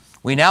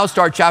We now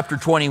start chapter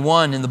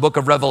 21 in the book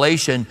of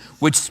Revelation,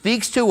 which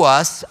speaks to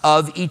us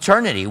of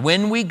eternity.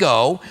 When we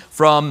go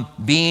from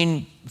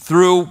being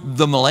through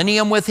the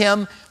millennium with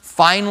him,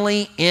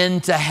 finally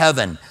into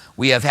heaven.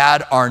 We have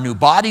had our new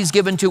bodies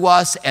given to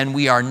us, and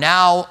we are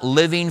now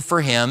living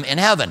for him in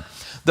heaven.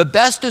 The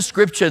best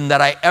description that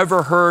I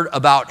ever heard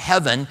about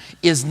heaven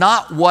is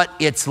not what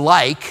it's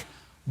like,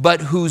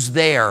 but who's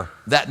there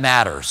that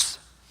matters.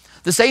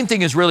 The same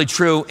thing is really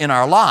true in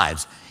our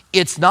lives.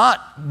 It's not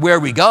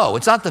where we go.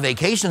 It's not the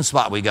vacation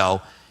spot we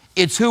go.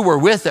 It's who we're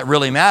with that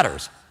really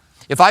matters.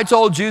 If I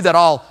told you that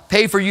I'll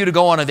pay for you to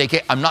go on a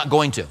vacation, I'm not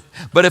going to.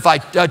 But if I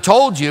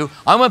told you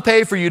I'm going to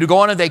pay for you to go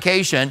on a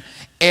vacation,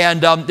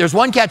 and there's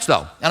one catch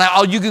though,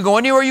 and you can go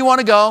anywhere you want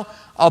to go.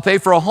 I'll pay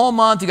for a whole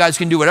month. You guys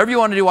can do whatever you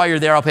want to do while you're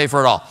there. I'll pay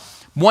for it all.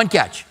 One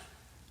catch.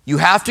 You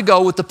have to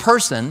go with the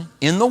person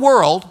in the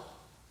world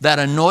that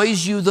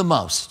annoys you the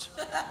most.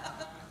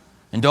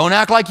 And don't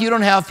act like you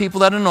don't have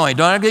people that annoy you.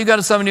 Don't act like you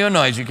got somebody who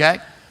annoys you, okay?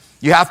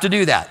 You have to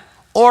do that.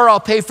 Or I'll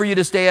pay for you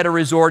to stay at a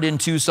resort in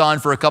Tucson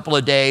for a couple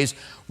of days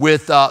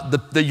with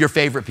your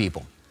favorite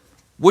people.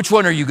 Which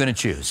one are you going to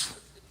choose?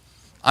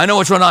 I know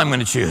which one I'm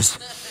going to choose.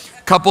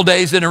 A couple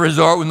days in a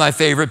resort with my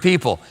favorite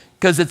people.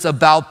 Because it's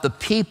about the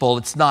people,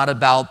 it's not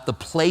about the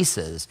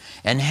places.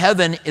 And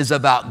heaven is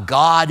about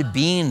God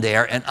being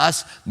there and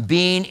us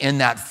being in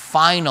that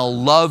final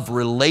love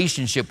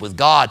relationship with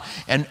God.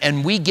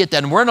 And we get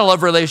that, and we're in a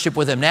love relationship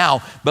with him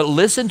now, but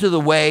listen to the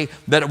way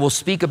that it will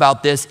speak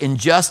about this in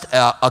just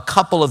a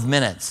couple of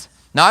minutes.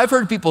 Now, I've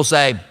heard people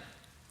say,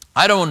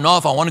 I don't know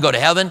if I want to go to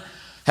heaven.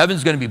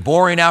 Heaven's going to be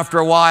boring after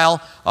a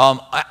while.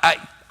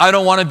 I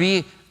don't want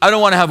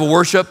to have a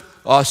worship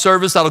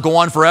service that'll go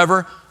on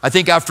forever. I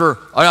think after,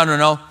 I don't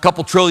know, a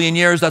couple trillion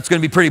years, that's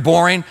going to be pretty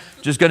boring.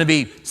 Just going to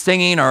be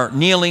singing or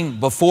kneeling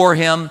before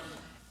him.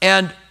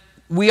 And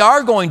we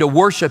are going to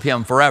worship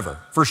him forever,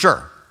 for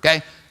sure,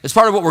 okay? It's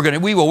part of what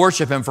we will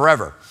worship him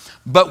forever.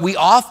 But we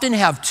often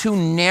have too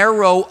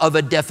narrow of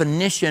a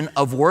definition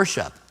of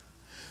worship.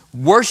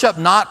 Worship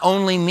not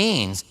only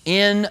means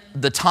in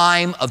the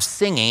time of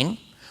singing,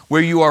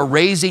 where you are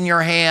raising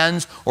your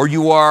hands or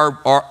you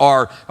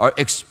are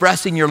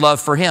expressing your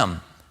love for him.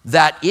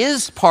 That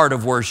is part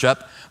of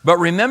worship. But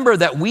remember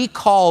that we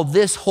call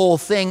this whole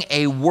thing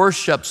a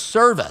worship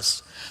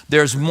service.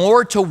 There's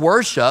more to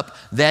worship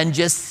than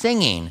just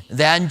singing,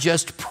 than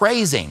just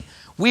praising.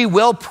 We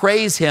will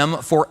praise him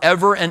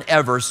forever and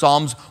ever,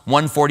 Psalms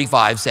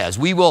 145 says.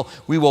 We will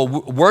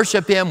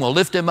worship him, we'll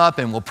lift him up,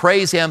 and we'll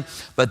praise him,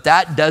 but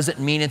that doesn't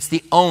mean it's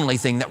the only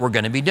thing that we're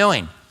going to be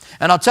doing.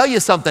 And I'll tell you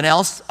something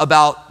else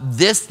about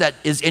this that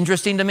is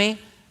interesting to me.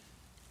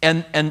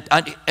 And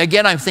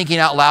again, I'm thinking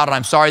out loud, and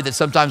I'm sorry that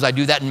sometimes I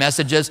do that in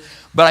messages,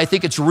 but I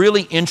think it's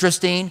really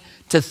interesting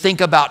to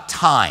think about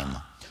time.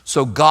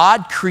 So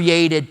God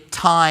created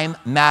time,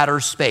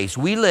 matter, space.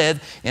 We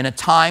live in a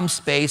time,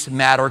 space,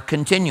 matter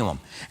continuum,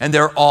 and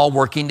they're all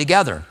working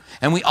together.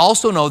 And we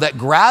also know that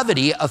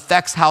gravity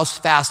affects how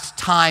fast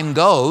time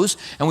goes,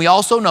 and we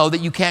also know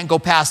that you can't go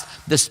past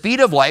the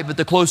speed of light, but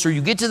the closer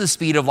you get to the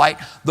speed of light,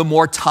 the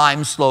more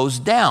time slows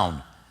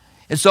down.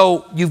 And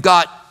so you've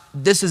got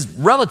this is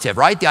relative,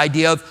 right? The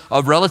idea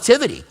of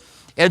relativity.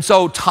 And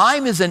so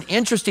time is an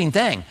interesting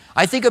thing.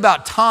 I think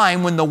about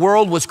time when the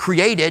world was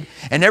created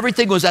and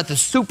everything was at the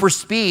super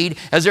speed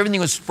as everything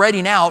was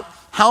spreading out,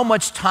 how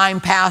much time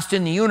passed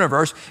in the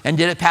universe and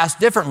did it pass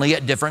differently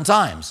at different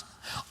times?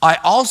 I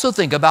also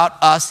think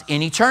about us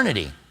in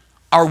eternity.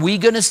 Are we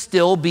going to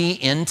still be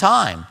in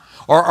time?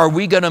 Or are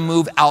we going to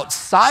move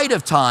outside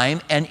of time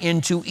and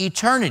into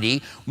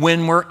eternity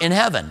when we're in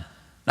heaven?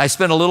 I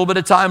spent a little bit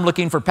of time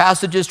looking for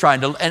passages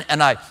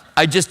and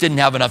I just didn't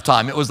have enough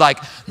time. It was like,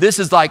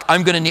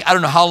 I'm going to need, I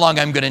don't know how long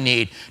I'm going to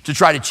need to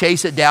try to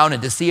chase it down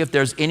and to see if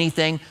there's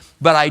anything.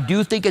 But I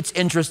do think it's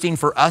interesting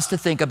for us to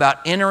think about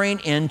entering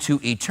into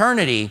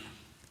eternity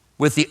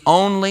with the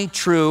only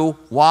true,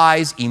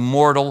 wise,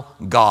 immortal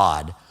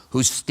God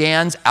who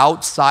stands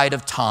outside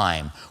of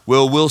time.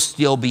 Will we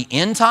still be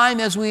in time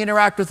as we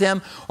interact with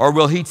him, or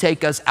will he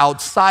take us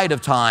outside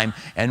of time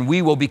and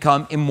we will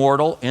become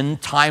immortal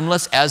and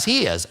timeless as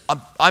he is?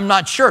 I'm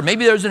not sure.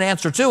 Maybe there's an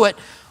answer to it.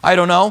 I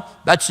don't know.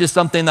 That's just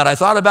something that I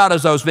thought about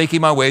as I was making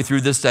my way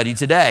through this study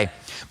today.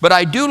 But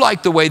I do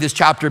like the way this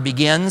chapter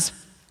begins.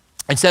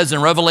 It says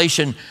in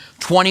Revelation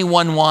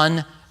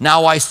 21:1,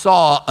 "Now I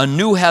saw a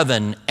new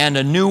heaven and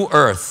a new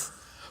earth.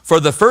 For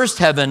the first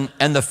heaven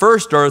and the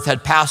first earth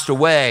had passed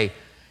away,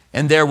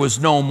 and there was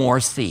no more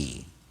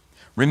sea."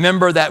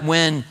 Remember that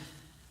when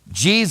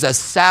Jesus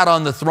sat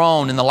on the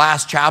throne in the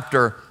last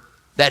chapter,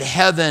 that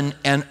heaven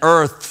and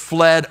earth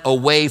fled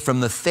away from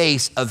the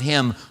face of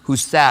him who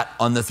sat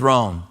on the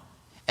throne.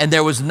 And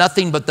there was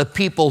nothing but the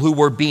people who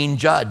were being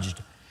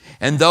judged.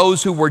 And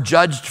those who were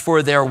judged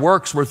for their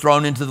works were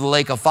thrown into the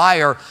lake of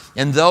fire.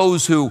 And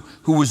those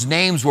whose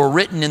names were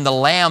written in the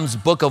Lamb's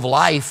book of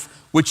life,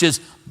 which is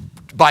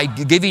by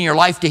giving your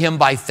life to him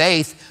by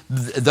faith,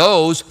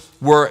 those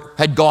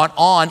had gone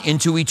on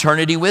into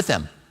eternity with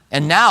him.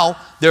 And now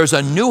there's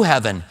a new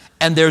heaven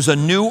and there's a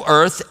new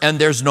earth and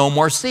there's no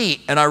more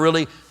sea. And I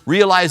really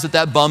realize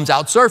that bums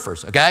out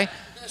surfers, okay?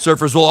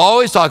 Surfers will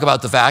always talk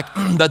about the fact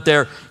that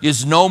there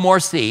is no more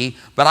sea,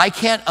 but I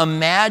can't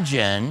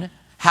imagine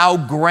how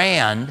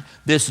grand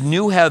this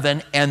new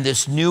heaven and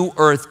this new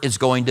earth is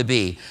going to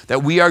be,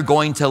 that we are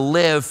going to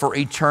live for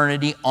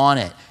eternity on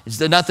it. Is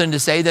there nothing to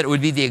say that it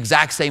would be the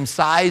exact same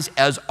size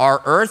as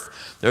our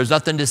earth? There's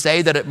nothing to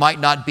say that it might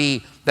not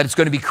be, that it's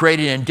going to be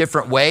created in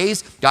different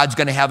ways. God's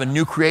going to have a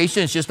new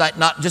creation. It's just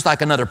not just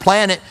like another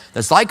planet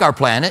that's like our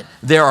planet.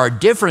 There are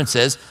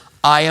differences,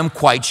 I am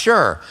quite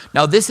sure.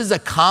 Now, this is a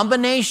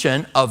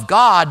combination of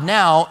God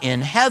now in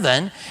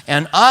heaven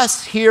and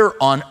us here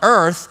on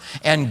earth,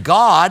 and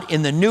God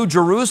in the New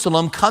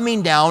Jerusalem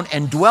coming down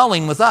and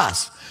dwelling with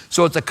us.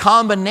 So it's a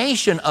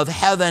combination of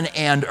heaven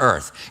and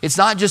earth. It's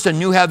not just a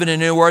new heaven and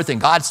new earth and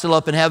God's still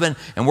up in heaven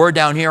and we're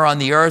down here on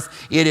the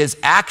earth. It is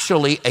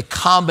actually a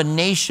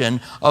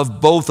combination of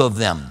both of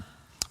them.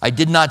 I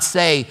did not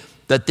say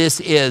that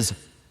this is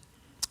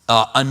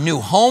a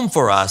new home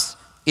for us.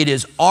 It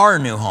is our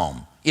new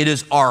home. It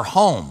is our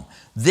home.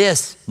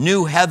 This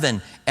new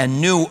heaven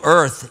and new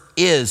earth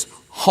is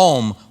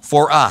home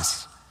for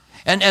us.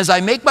 And as I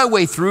make my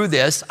way through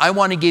this, I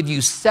want to give you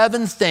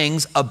 7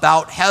 things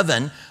about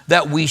heaven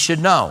that we should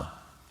know.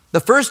 The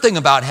first thing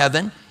about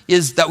heaven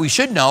is that we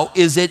should know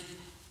is it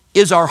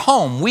is our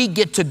home. We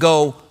get to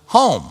go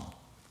home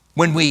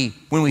when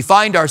we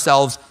find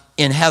ourselves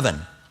in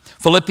heaven.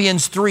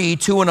 Philippians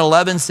 3:2 and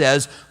 11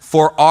 says,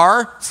 "For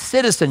our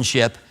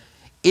citizenship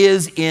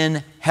is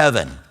in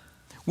heaven."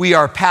 We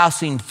are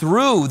passing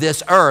through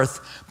this earth,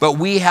 but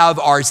we have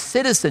our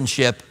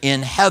citizenship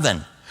in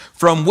heaven,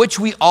 from which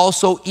we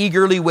also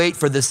eagerly wait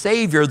for the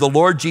Savior, the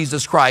Lord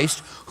Jesus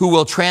Christ, who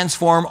will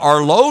transform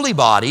our lowly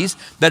bodies,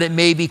 that it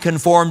may be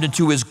conformed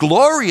into his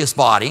glorious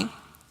body.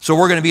 So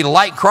we're going to be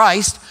like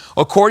Christ,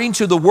 according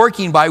to the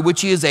working by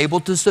which he is able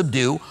to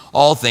subdue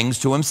all things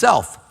to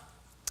himself.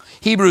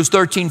 Hebrews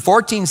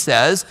 13:14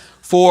 says,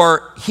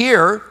 "For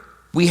here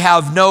we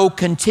have no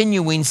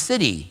continuing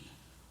city,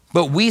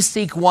 but we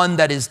seek one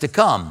that is to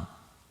come.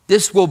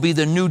 This will be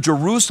the new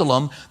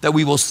Jerusalem that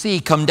we will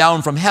see come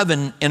down from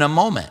heaven in a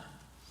moment."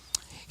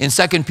 In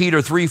 2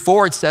 Peter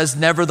 3:4 it says,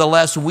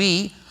 "Nevertheless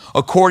we,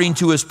 according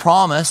to his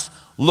promise,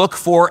 look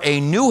for a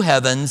new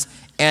heavens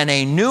and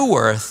a new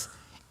earth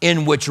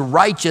in which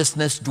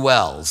righteousness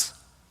dwells."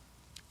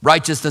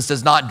 Righteousness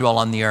does not dwell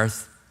on the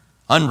earth.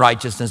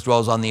 Unrighteousness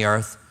dwells on the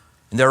earth.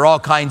 And there are all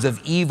kinds of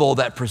evil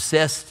that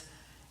persist.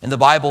 And the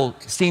Bible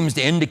seems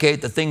to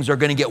indicate that things are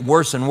going to get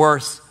worse and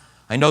worse.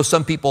 I know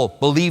some people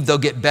believe they'll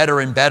get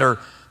better and better,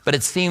 but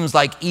it seems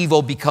like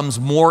evil becomes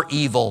more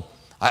evil.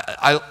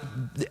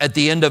 At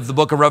the end of the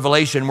book of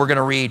Revelation, we're going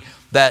to read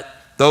that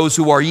those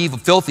who are evil,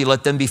 filthy,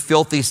 let them be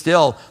filthy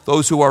still.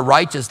 Those who are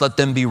righteous, let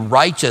them be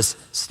righteous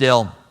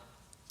still.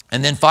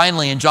 And then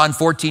finally, in John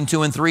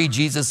 14:2 and 3,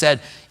 Jesus said,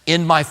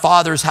 "In my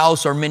Father's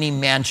house are many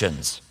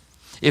mansions.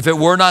 If it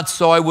were not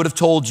so, I would have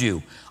told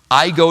you.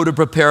 I go to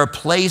prepare a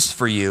place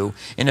for you,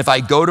 and if I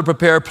go to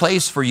prepare a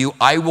place for you,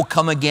 I will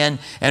come again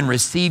and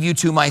receive you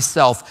to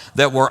myself,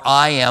 that where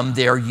I am,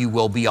 there you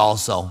will be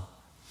also."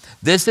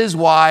 This is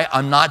why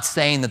I'm not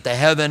saying that the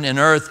heaven and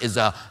earth is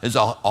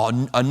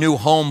a new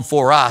home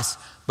for us,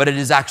 but it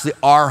is actually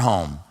our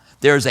home.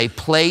 There's a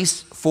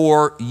place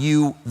for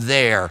you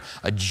there.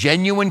 A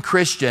genuine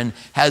Christian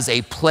has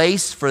a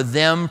place for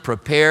them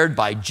prepared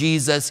by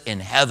Jesus in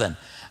heaven.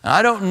 And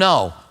I don't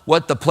know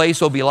what the place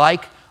will be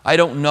like. I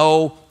don't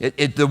know,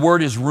 the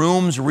word is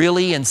rooms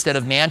really instead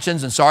of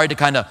mansions, and sorry to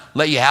kind of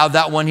let you have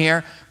that one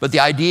here, but the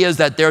idea is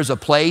that there's a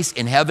place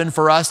in heaven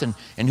for us, and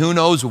who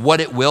knows what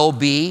it will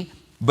be,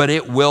 but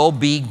it will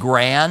be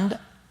grand.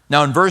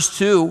 Now in verse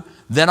 2,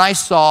 then I,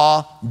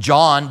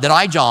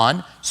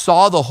 John,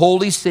 saw the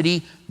holy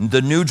city,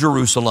 the New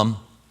Jerusalem,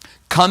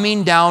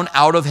 coming down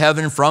out of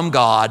heaven from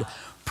God,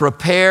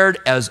 prepared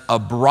as a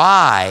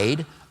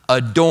bride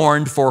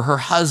adorned for her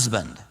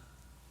husband.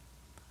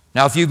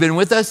 Now, if you've been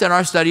with us in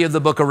our study of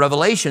the book of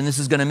Revelation, this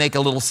is going to make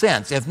a little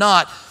sense. If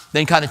not,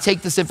 then kind of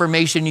take this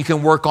information. You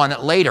can work on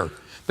it later.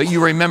 But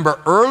you remember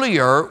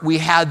earlier, we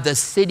had the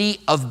city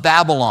of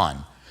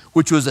Babylon,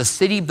 which was a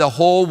city the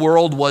whole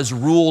world was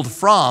ruled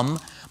from,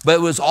 but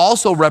it was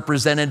also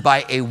represented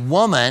by a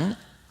woman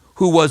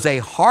who was a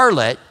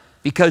harlot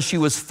because she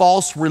was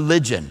false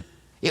religion.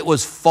 It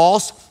was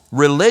false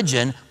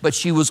religion, but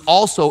she was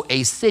also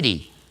a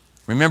city.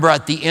 Remember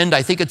at the end,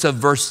 I think it's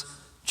of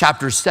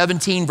chapter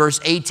 17, verse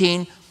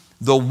 18,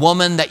 the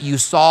woman that you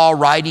saw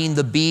riding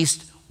the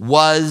beast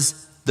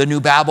was the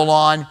New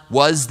Babylon,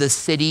 was the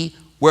city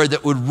where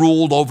that would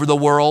rule over the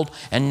world.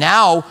 And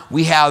now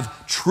we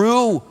have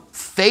true,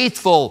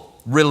 faithful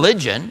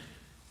religion,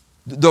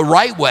 the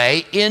right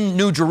way in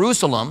New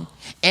Jerusalem,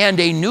 and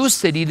a new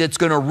city that's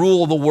going to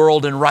rule the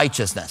world in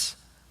righteousness.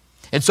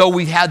 And so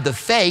we've had the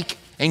fake,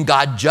 and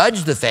God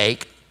judged the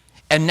fake,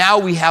 and now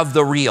we have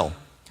the real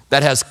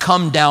that has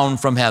come down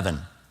from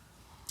heaven.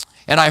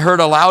 And I heard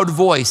a loud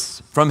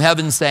voice from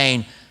heaven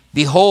saying,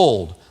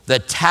 "Behold, The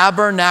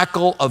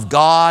tabernacle of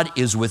God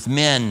is with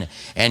men,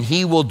 and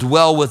he will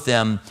dwell with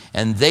them,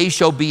 and they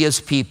shall be his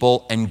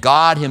people, and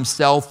God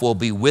himself will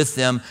be with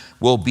them,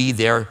 will be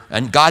there,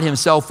 and God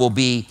himself will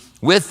be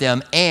with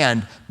them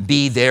and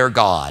be their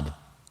God.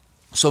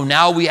 So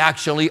now we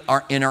actually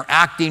are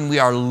interacting, we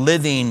are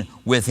living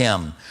with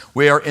him.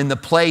 We are in the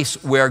place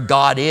where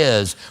God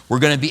is. We're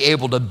going to be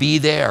able to be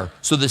there.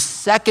 So the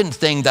second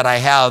thing that I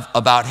have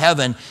about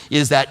heaven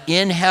is that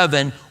in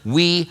heaven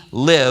we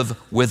live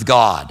with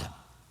God.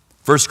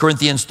 1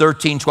 Corinthians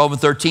 13, 12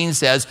 and 13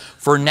 says,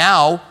 "For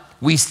now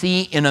we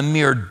see in a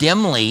mirror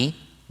dimly,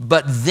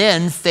 but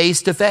then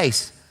face to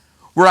face."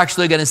 We're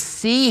actually going to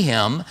see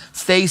him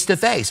face to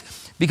face.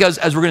 Because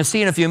as we're going to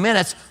see in a few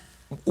minutes,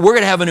 we're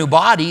going to have a new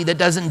body that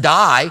doesn't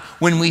die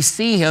when we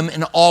see him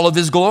in all of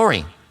his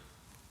glory.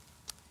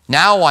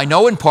 Now I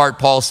know in part,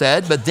 Paul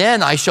said, but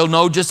then I shall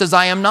know just as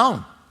I am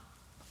known.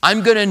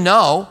 I'm going to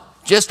know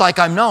just like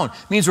I'm known.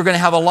 It means we're going to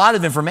have a lot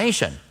of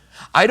information.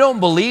 I don't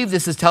believe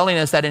this is telling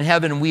us that in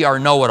heaven we are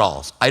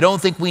know-it-alls. I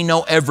don't think we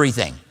know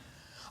everything.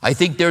 I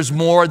think there's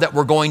more that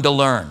we're going to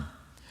learn.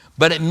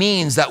 But it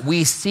means that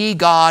we see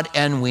God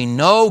and we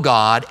know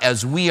God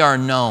as we are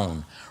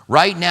known.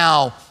 Right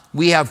now,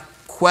 we have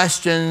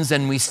questions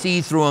and we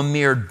see through a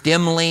mirror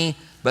dimly,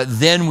 but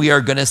then we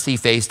are going to see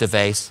face to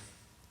face.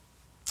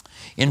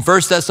 In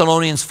 1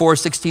 Thessalonians 4,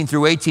 16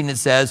 through 18, it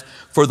says,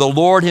 "For the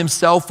Lord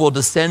himself will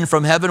descend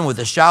from heaven with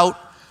a shout,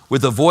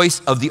 with the voice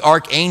of the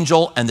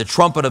archangel and the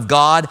trumpet of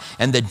God,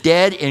 and the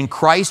dead in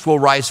Christ will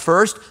rise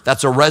first."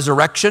 That's a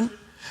resurrection.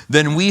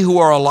 "Then we who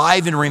are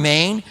alive and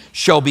remain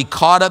shall be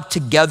caught up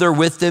together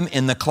with them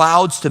in the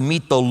clouds to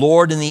meet the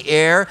Lord in the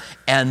air,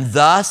 and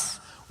thus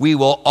we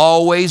will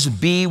always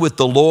be with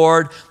the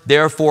Lord.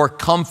 Therefore,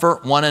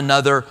 comfort one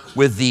another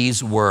with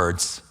these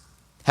words."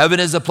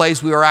 Heaven is a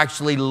place we are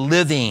actually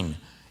living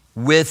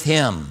with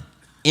him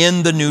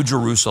in the New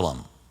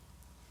Jerusalem.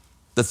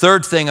 The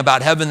third thing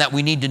about heaven that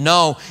we need to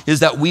know is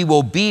that we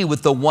will be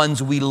with the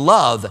ones we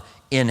love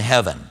in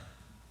heaven.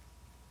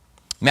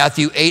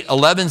 Matthew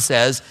 8:11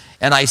 says,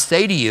 "And I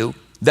say to you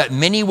that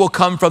many will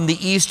come from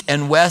the east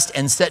and west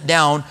and sit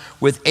down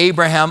with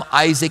Abraham,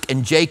 Isaac,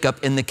 and Jacob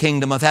in the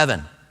kingdom of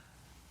heaven."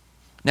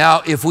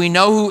 Now, if we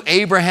know who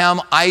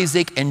Abraham,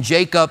 Isaac, and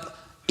Jacob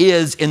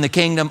is in the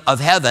kingdom of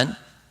heaven,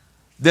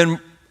 then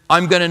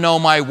I'm going to know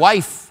my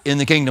wife in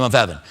the kingdom of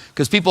heaven.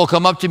 Because people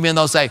come up to me and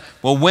they'll say,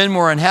 "Well, when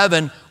we're in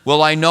heaven,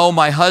 will I know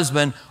my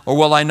husband or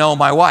will I know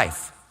my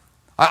wife?"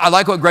 I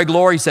like what Greg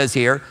Laurie says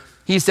here.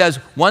 He says,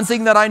 "One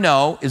thing that I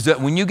know is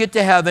that when you get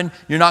to heaven,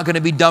 you're not going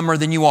to be dumber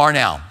than you are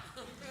now.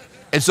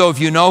 And so if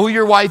you know who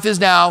your wife is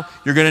now,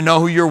 you're going to know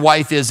who your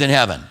wife is in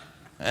heaven."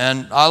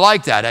 And I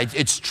like that.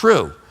 It's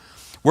true.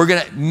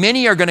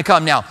 Many are going to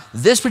come. Now,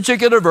 this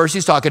particular verse,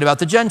 he's talking about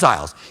the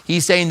Gentiles.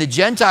 He's saying the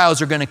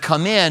Gentiles are going to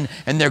come in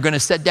and they're going to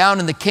sit down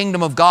in the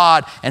kingdom of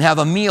God and have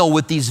a meal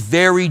with these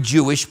very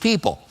Jewish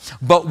people.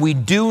 But we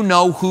do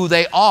know who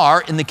they are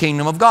in the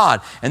kingdom of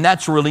God, and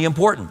that's really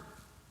important.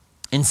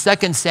 In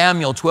 2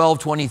 Samuel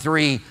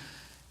 12:23,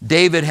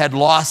 David had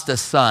lost a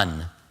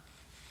son.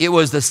 It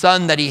was the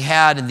son that he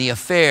had in the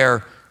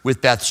affair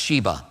with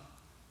Bathsheba,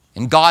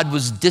 and God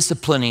was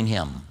disciplining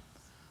him.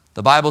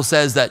 The Bible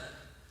says that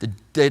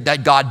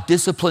God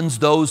disciplines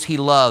those he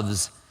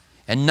loves.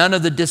 And none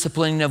of the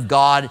disciplining of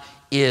God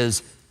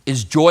is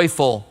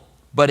joyful,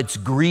 but it's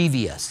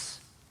grievous.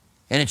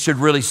 And it should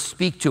really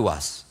speak to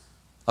us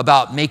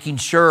about making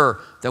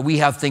sure that we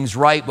have things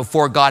right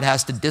before God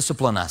has to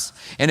discipline us.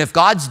 And if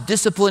God's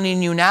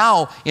disciplining you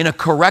now in a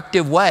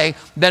corrective way,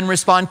 then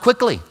respond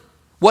quickly.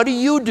 What do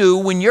you do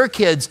when your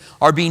kids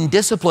are being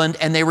disciplined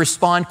and they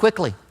respond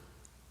quickly?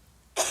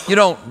 You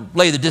don't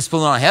lay the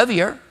discipline on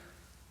heavier.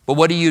 But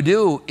what do you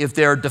do if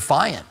they're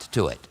defiant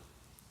to it?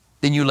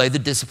 Then you lay the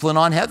discipline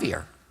on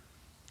heavier.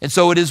 And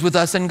so it is with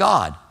us and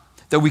God,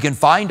 that we can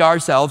find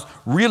ourselves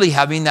really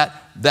having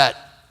that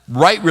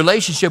right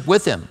relationship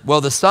with him. Well,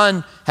 the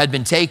son had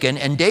been taken,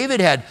 and David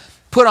had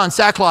put on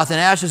sackcloth and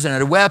ashes and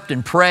had wept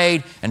and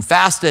prayed and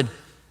fasted.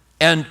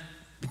 And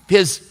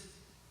his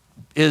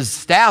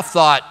staff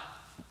thought,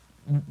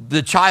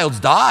 the child's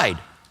died.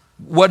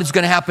 What is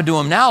going to happen to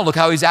him now? Look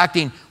how he's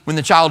acting when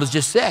the child is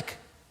just sick.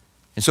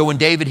 And so when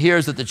David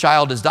hears that the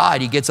child has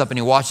died, he gets up and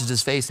he washes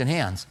his face and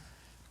hands.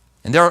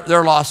 And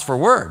they're lost for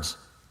words.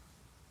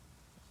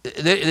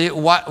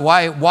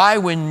 Why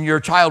when your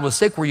child was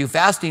sick were you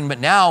fasting, but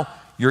now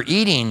you're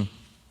eating?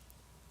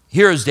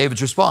 Here is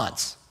David's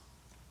response.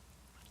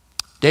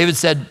 David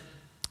said,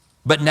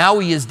 "But now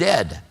he is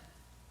dead.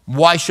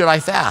 Why should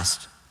I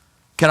fast?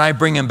 Can I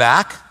bring him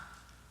back?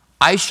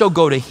 I shall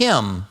go to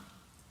him,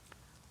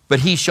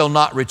 but he shall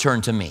not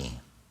return to me."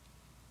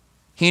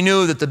 He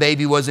knew that the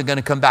baby wasn't going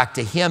to come back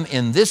to him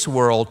in this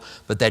world,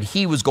 but that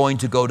he was going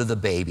to go to the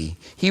baby.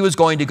 He was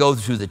going to go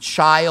to the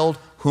child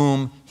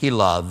whom he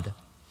loved.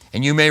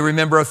 And you may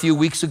remember a few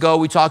weeks ago,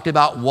 we talked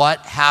about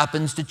what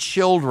happens to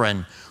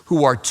children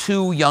who are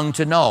too young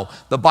to know.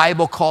 The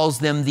Bible calls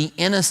them the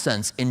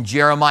innocents in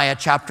Jeremiah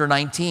chapter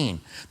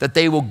 19, that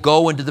they will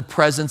go into the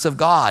presence of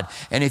God.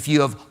 And if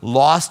you have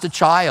lost a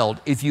child,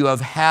 if you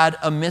have had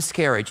a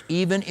miscarriage,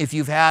 even if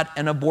you've had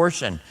an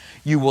abortion,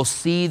 you will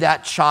see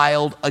that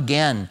child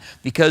again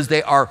because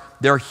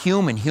they're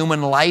human.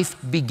 Human life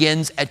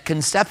begins at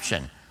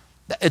conception.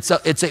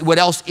 What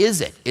else is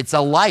it? It's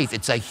a life.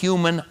 It's a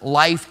human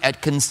life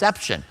at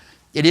conception.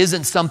 It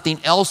isn't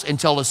something else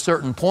until a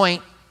certain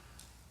point.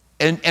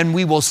 And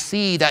we will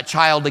see that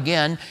child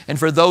again. And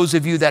for those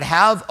of you that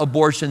have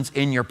abortions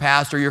in your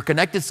past or you're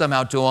connected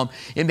somehow to them,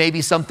 it may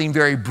be something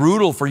very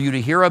brutal for you to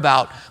hear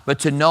about, but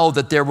to know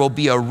that there will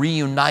be a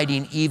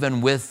reuniting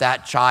even with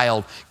that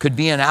child could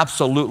be an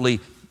absolutely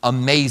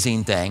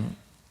amazing thing.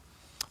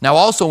 Now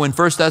also in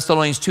 1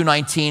 Thessalonians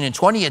 2:19 and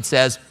 20 it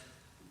says,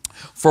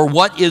 "For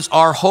what is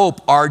our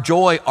hope, our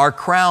joy, our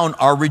crown,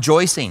 our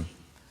rejoicing?"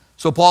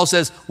 So Paul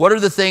says, what are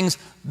the things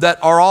that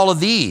are all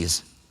of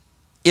these?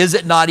 "Is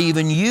it not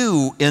even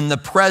you in the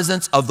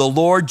presence of the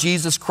Lord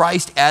Jesus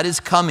Christ at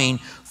his coming?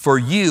 For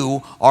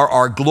you are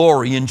our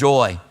glory and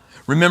joy."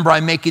 Remember,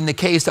 I'm making the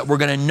case that we're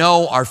going to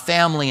know our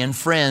family and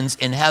friends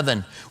in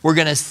heaven. We're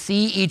going to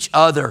see each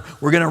other.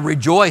 We're going to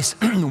rejoice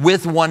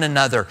with one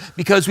another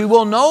because we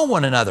will know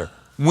one another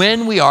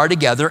when we are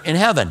together in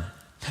heaven.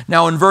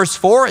 Now in verse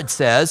 4 it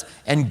says,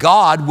 "And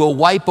God will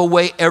wipe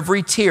away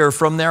every tear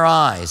from their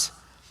eyes.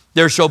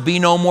 There shall be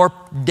no more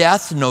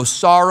death, no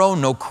sorrow,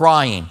 no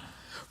crying.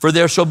 For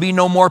there shall be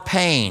no more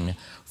pain,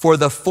 for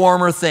the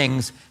former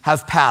things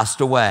have passed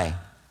away."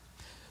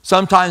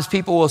 Sometimes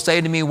people will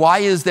say to me, why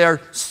is there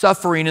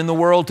suffering in the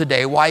world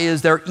today? Why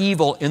is there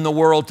evil in the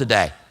world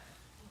today?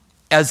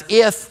 As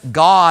if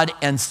God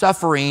and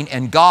suffering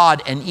and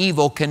God and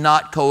evil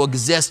cannot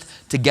coexist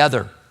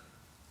together.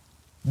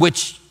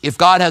 Which, if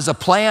God has a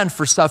plan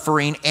for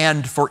suffering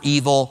and for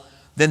evil,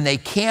 then they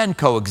can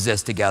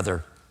coexist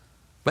together.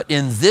 But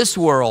in this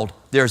world,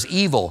 there's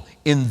evil.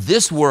 In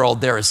this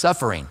world, there is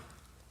suffering.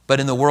 But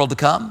in the world to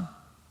come,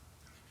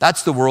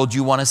 that's the world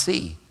you want to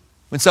see.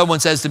 When someone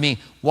says to me,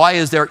 why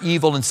is there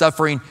evil and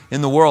suffering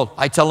in the world?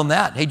 I tell them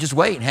that. Hey, just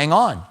wait, hang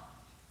on.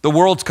 The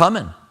world's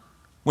coming.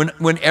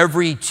 When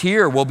every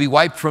tear will be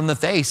wiped from the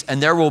face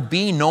and there will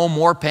be no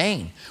more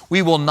pain.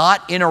 We will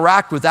not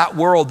interact with that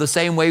world the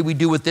same way we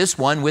do with this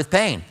one with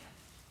pain.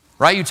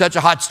 Right? You touch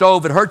a hot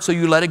stove, it hurts, so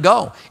you let it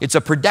go. It's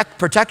a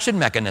protection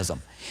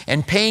mechanism.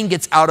 And pain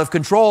gets out of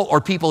control, or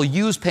people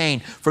use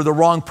pain for the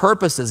wrong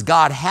purposes.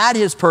 God had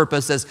his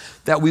purposes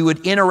that we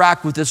would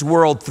interact with this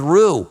world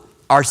through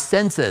our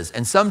senses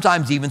and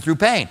sometimes even through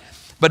pain.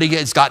 But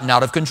it's gotten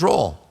out of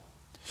control.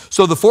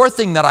 So the fourth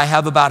thing that I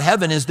have about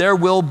heaven is there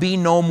will be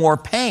no more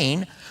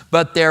pain,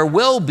 but there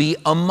will be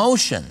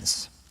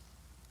emotions.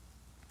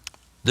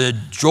 The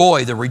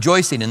joy, the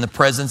rejoicing in the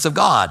presence of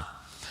God.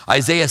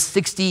 Isaiah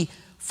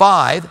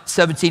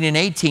 65:17 and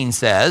 18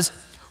 says,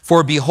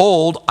 "For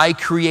behold, I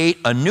create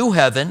a new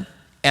heaven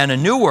and a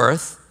new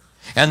earth,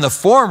 and the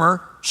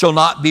former shall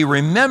not be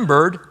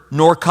remembered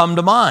nor come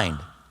to mind.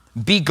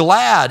 Be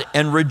glad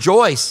and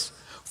rejoice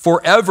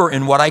forever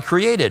in what I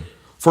created.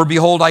 For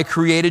behold, I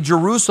created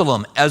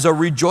Jerusalem as a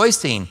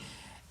rejoicing,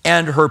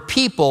 and her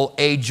people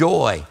a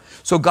joy."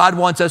 So God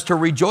wants us to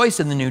rejoice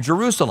in the New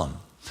Jerusalem.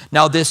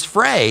 Now this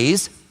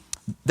phrase,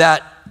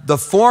 that the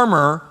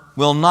former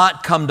will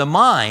not come to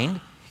mind,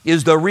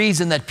 is the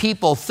reason that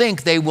people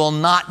think they will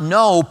not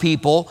know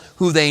people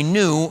who they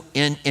knew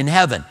in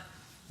heaven.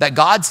 That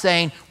God's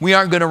saying, we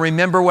aren't going to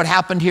remember what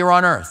happened here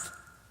on earth.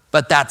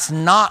 But that's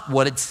not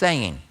what it's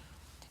saying.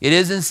 It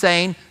isn't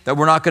saying that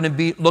we're not going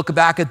to look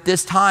back at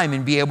this time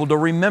and be able to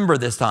remember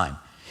this time.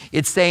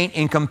 It's saying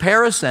in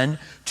comparison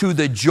to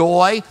the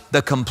joy,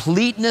 the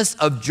completeness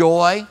of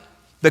joy,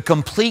 the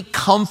complete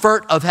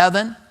comfort of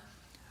heaven,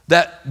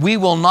 that we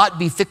will not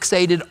be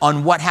fixated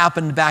on what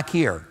happened back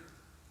here.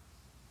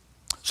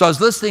 So I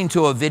was listening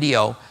to a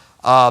video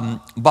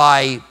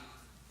by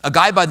a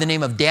guy by the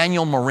name of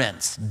Daniel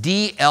Marentz,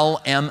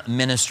 DLM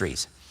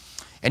Ministries.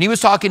 And he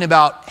was talking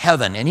about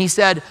heaven. And he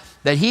said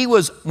that he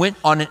went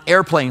on an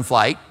airplane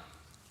flight,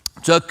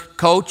 took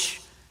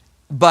coach,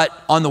 but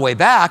on the way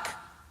back,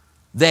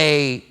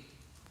 they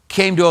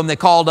came to him, they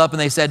called up and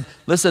they said,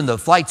 listen, the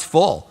flight's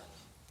full.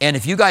 And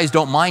if you guys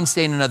don't mind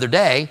staying another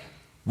day,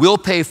 we'll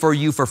pay for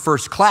you for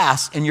first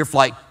class in your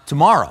flight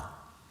tomorrow.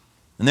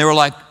 And they were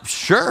like,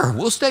 sure,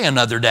 we'll stay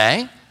another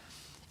day.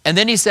 And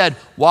then he said,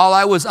 while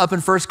I was up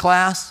in first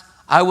class,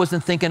 I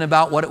wasn't thinking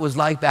about what it was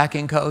like back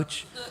in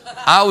coach.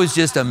 I was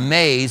just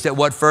amazed at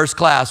what first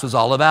class was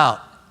all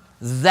about.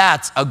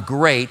 That's a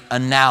great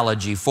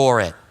analogy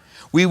for it.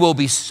 We will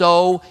be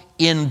so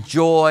in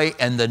joy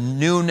and the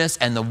newness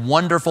and the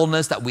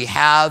wonderfulness that we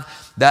have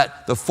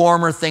that the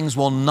former things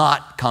will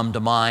not come to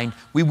mind.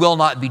 We will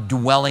not be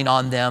dwelling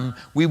on them.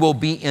 We will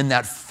be in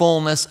that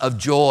fullness of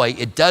joy.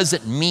 It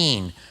doesn't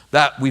mean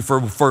that we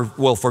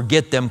will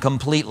forget them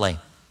completely.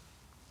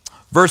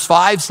 Verse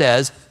 5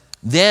 says,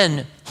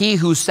 "Then he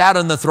who sat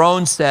on the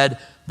throne said,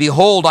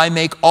 behold, I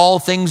make all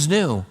things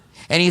new.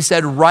 And he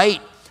said,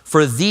 write,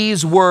 for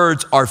these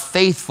words are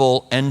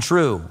faithful and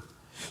true."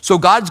 So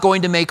God's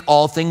going to make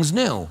all things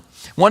new.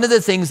 One of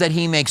the things that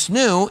he makes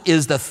new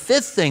is the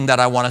fifth thing that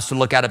I want us to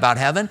look at about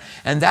heaven,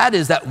 and that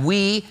is that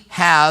we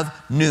have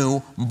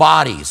new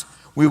bodies.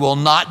 We will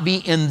not be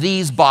in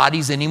these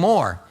bodies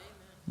anymore.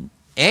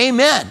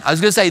 Amen. I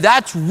was going to say,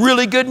 that's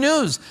really good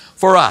news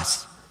for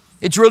us.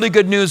 It's really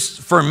good news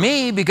for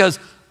me because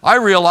I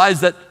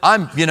realize that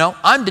I'm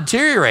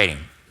deteriorating.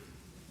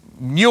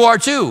 You are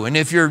too. And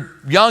if you're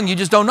young, you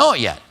just don't know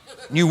it yet.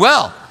 You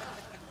will.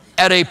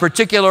 At a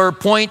particular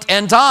point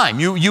and time,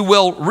 you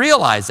will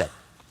realize it.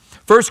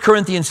 1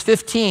 Corinthians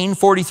 15,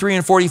 43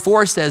 and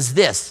 44 says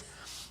this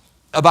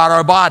about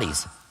our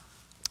bodies.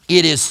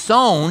 It is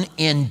sown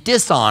in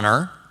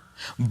dishonor,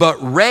 but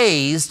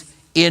raised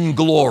in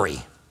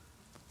glory.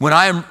 When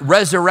I am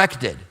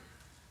resurrected,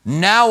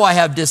 now I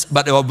have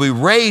but it will be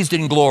raised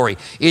in glory.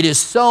 It is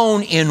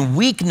sown in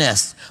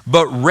weakness,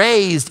 but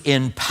raised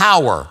in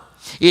power.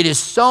 It is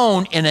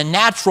sown in a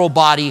natural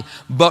body,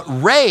 but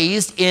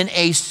raised in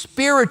a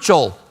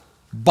spiritual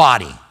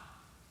body.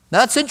 Now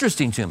that's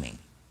interesting to me.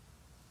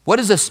 What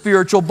is a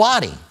spiritual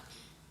body?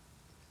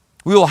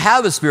 We will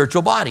have a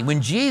spiritual body.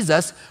 When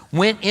Jesus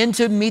went in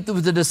to meet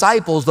with the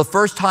disciples the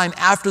first time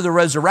after the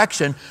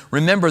resurrection,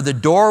 remember the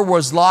door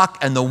was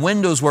locked and the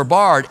windows were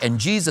barred, and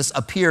Jesus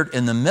appeared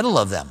in the middle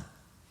of them.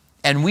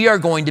 And we are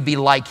going to be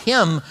like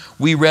him,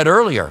 we read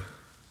earlier.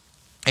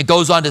 It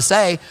goes on to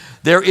say,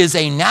 there is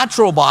a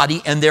natural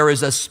body and there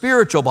is a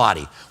spiritual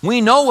body.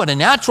 We know what a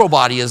natural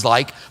body is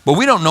like, but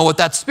we don't know what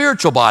that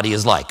spiritual body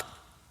is like.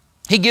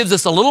 He gives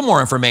us a little more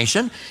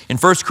information in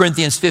 1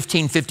 Corinthians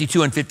 15,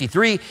 52 and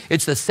 53.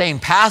 It's the same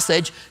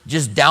passage,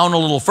 just down a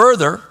little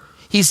further.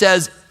 He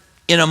says,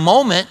 in a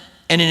moment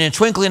and in a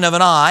twinkling of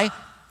an eye,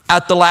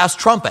 at the last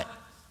trumpet.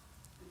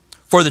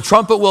 For the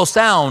trumpet will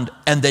sound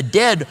and the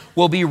dead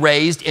will be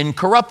raised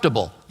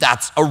incorruptible.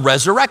 That's a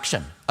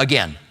resurrection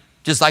again,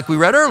 just like we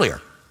read earlier.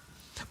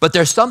 But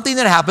there's something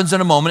that happens in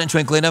a moment and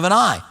twinkling of an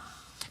eye.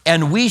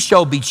 And we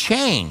shall be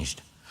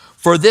changed.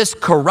 For this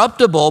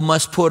corruptible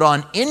must put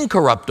on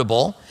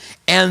incorruptible,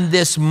 and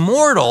this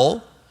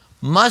mortal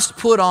must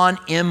put on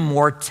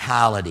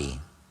immortality.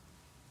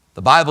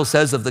 The Bible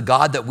says of the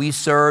God that we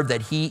serve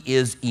that he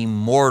is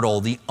immortal,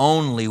 the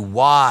only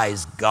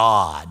wise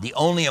God, the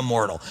only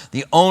immortal,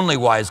 the only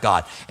wise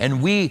God.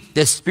 And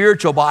this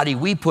spiritual body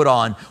we put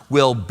on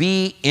will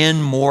be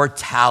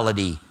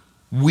immortality.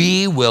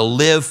 We will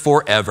live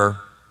forever.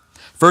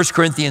 1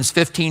 Corinthians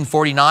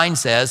 15:49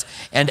 says,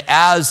 and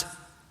as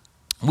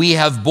we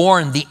have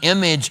borne the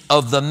image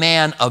of the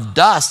man of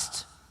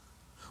dust,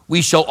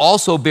 we shall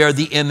also bear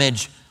the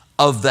image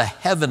of the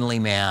heavenly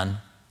man.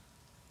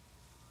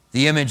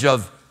 The image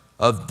of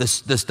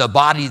the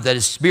body that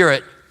is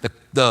spirit,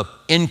 the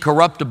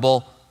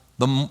incorruptible,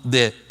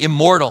 the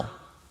immortal,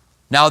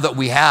 now that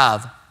we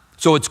have.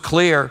 So it's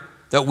clear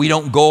that we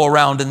don't go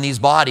around in these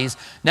bodies.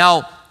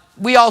 Now,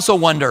 we also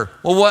wonder,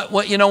 well,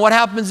 what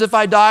happens if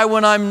I die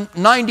when I'm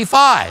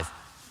 95?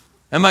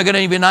 Am I going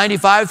to be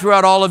 95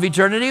 throughout all of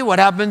eternity? What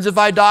happens if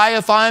I die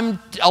if I'm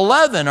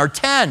 11 or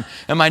 10?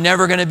 Am I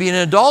never going to be an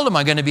adult? Am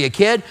I going to be a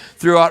kid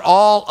throughout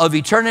all of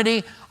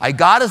eternity? I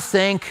got to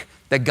think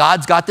that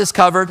God's got this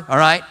covered, all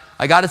right?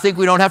 I got to think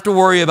we don't have to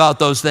worry about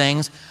those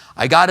things.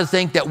 I got to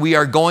think that we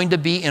are going to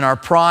be in our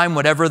prime,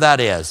 whatever that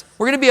is.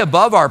 We're going to be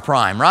above our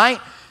prime,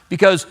 right?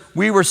 Because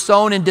we were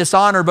sown in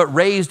dishonor but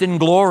raised in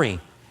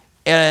glory.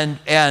 And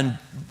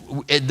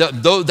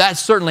that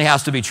certainly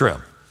has to be true.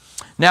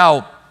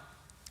 Now,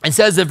 it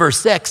says in verse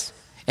 6,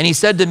 and he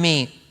said to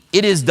me,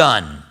 it is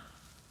done.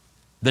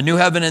 The new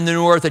heaven and the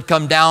new earth had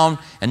come down,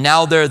 and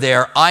now they're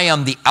there. I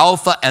am the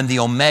Alpha and the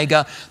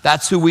Omega.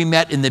 That's who we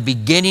met in the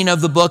beginning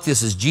of the book.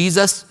 This is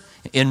Jesus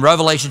in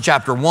Revelation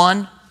chapter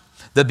 1,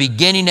 the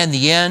beginning and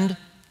the end.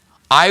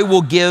 I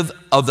will give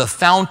of the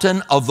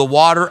fountain of the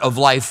water of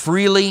life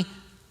freely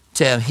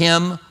to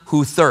him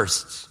who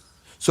thirsts.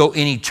 So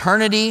in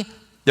eternity,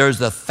 there's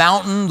the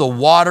fountain, the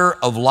water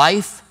of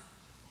life.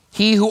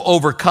 He who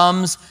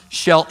overcomes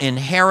shall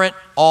inherit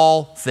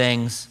all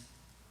things.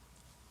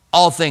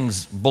 All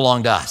things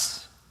belong to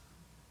us.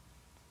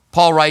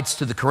 Paul writes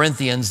to the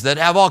Corinthians that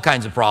have all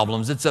kinds of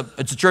problems. It's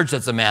a church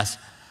that's a mess.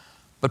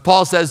 But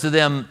Paul says to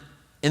them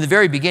in the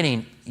very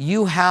beginning,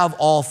 you have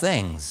all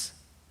things.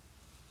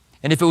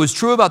 And if it was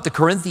true about the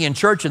Corinthian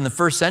church in the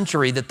first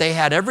century that they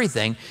had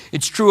everything,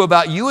 it's true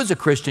about you as a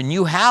Christian.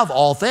 You have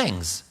all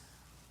things.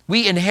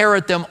 We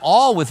inherit them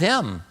all with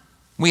him.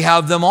 We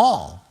have them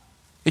all.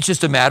 It's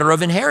just a matter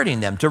of inheriting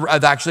them,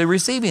 of actually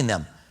receiving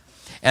them.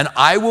 And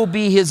I will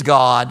be his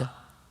God,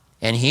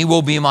 and he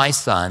will be my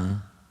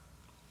son.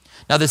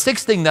 Now, the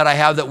sixth thing that I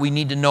have that we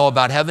need to know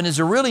about heaven is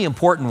a really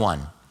important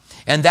one.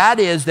 And that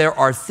is there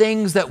are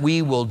things that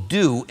we will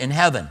do in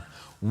heaven.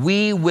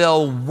 We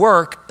will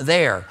work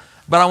there.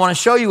 But I want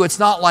to show you it's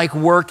not like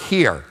work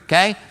here,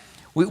 okay?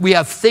 We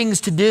have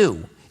things to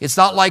do. It's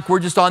not like we're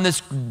just on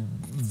this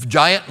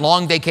giant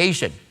long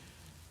vacation.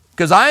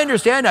 Because I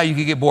understand how you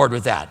could get bored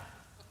with that.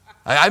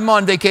 I'm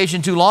on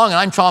vacation too long and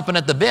I'm chomping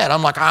at the bit.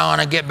 I'm like, I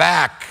want to get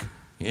back,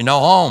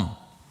 home.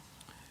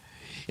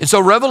 And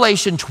so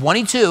Revelation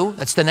 22,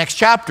 that's the next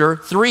chapter,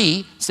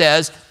 3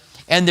 says,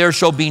 and there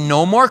shall be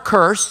no more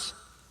curse,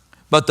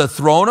 but the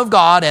throne of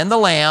God and the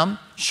Lamb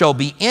shall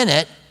be in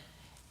it,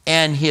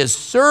 and his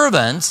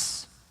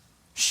servants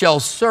shall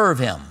serve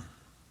him.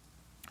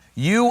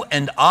 You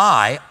and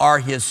I are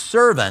his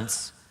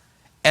servants,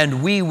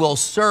 and we will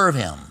serve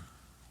him.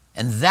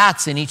 And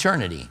that's in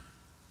eternity.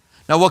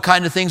 Now, what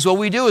kind of things will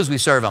we do as we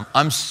serve him?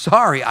 I'm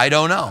sorry, I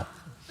don't know.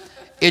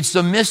 It's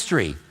a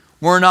mystery.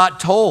 We're not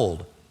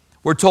told.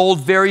 We're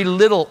told very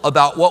little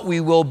about what we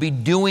will be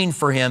doing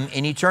for him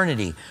in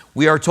eternity.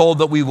 We are told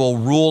that we will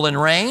rule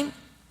and reign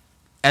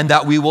and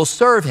that we will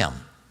serve him.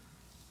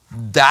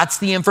 That's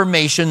the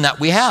information that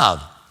we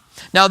have.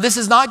 Now, this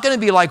is not going to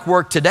be like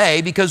work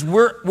today because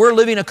we're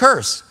living a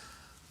curse.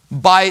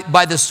 By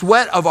the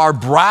sweat of our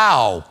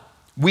brow,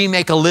 we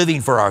make a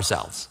living for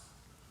ourselves.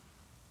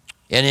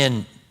 And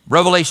in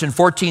Revelation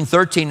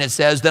 14:13, it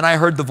says, then I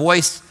heard the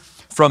voice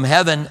from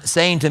heaven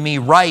saying to me,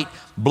 write,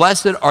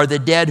 blessed are the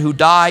dead who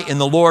die in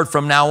the Lord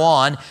from now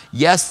on.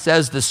 Yes,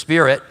 says the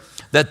Spirit,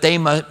 that they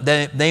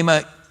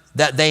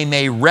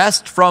may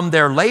rest from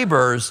their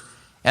labors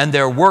and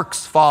their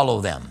works follow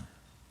them.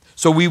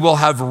 So we will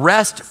have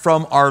rest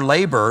from our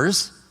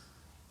labors.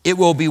 It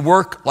will be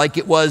work like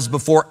it was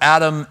before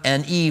Adam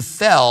and Eve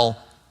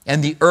fell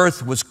and the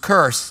earth was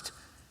cursed.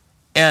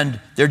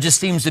 And there just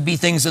seems to be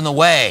things in the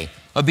way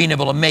of being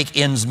able to make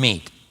ends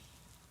meet.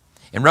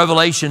 In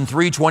Revelation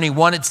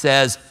 3:21, it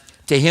says,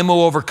 to him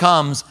who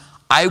overcomes,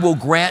 I will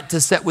grant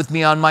to sit with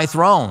me on my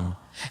throne,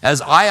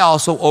 as I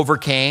also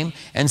overcame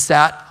and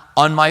sat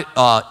on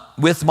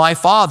with my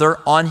Father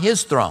on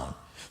his throne.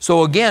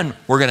 So again,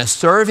 we're going to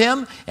serve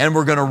him and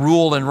we're going to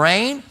rule and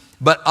reign.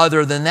 But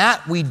other than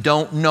that, we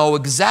don't know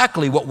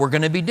exactly what we're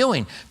going to be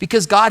doing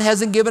because God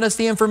hasn't given us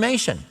the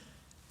information.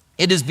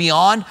 It is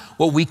beyond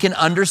what we can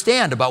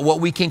understand, about what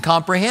we can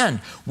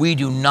comprehend. We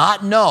do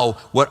not know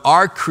what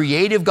our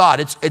creative God,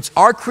 it's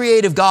our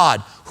creative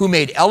God who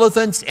made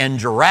elephants and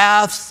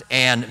giraffes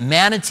and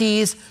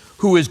manatees,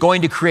 who is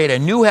going to create a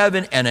new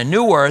heaven and a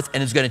new earth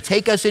and is going to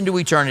take us into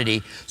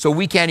eternity, so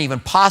we can't even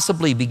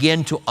possibly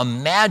begin to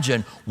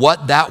imagine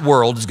what that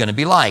world is going to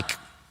be like.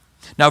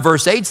 Now,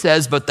 verse 8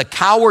 says, but the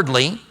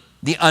cowardly,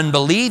 the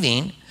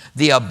unbelieving,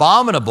 the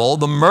abominable,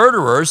 the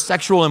murderers,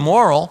 sexual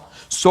immoral,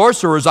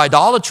 sorcerers,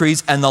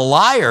 idolatries, and the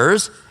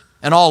liars,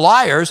 and all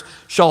liars,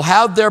 shall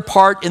have their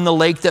part in the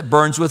lake that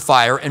burns with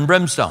fire and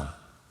brimstone,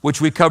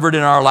 which we covered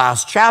in our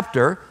last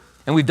chapter,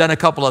 and we've done a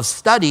couple of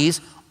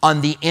studies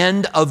on the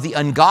end of the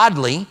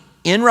ungodly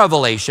in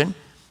Revelation,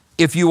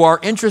 if you are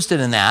interested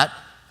in that.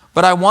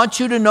 But I want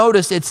you to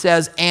notice it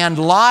says, and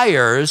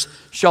liars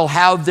shall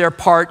have their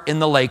part in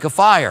the lake of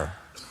fire.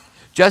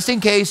 Just in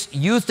case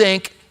you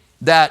think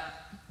that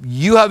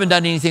you haven't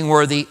done anything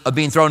worthy of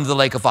being thrown into the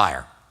lake of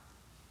fire.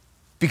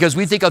 Because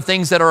we think of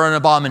things that are an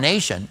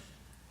abomination.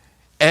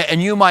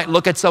 And you might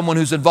look at someone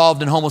who's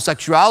involved in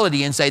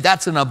homosexuality and say,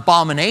 that's an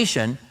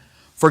abomination,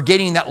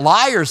 forgetting that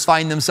liars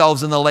find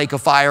themselves in the lake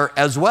of fire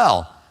as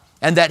well.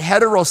 And that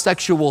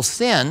heterosexual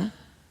sin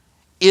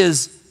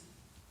is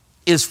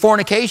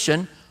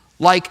fornication,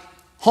 like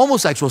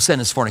homosexual sin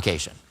is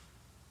fornication.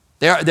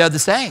 They're the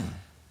same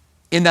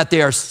in that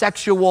they are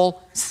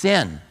sexual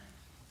sin.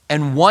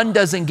 And one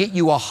doesn't get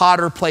you a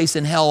hotter place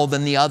in hell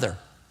than the other.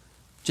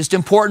 Just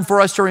important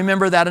for us to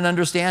remember that and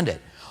understand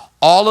it.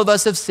 All of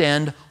us have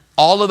sinned.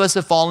 All of us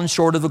have fallen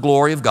short of the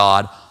glory of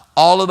God.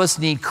 All of us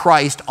need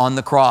Christ on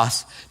the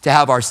cross to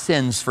have our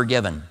sins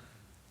forgiven.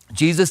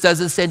 Jesus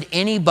doesn't send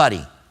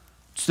anybody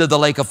to the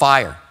lake of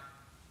fire.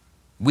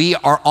 We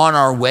are on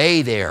our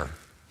way there,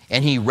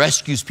 and he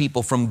rescues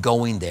people from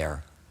going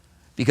there.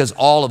 Because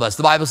all of us,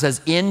 the Bible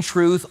says, in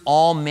truth,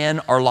 all men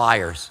are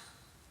liars.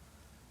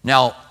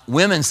 Now,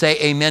 women say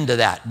amen to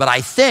that, but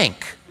I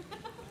think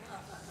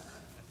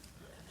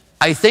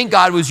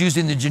God was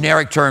using the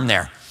generic term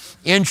there.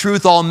 In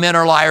truth, all men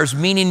are liars,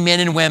 meaning men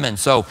and women.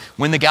 So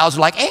when the gals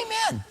are like,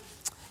 amen,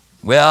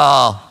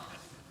 well,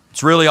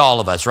 it's really all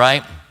of us,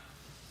 right?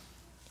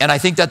 And I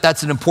think that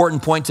that's an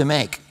important point to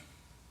make.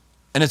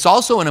 And it's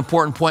also an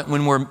important point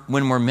when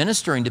we're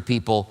ministering to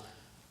people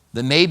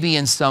that may be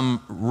in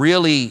some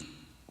really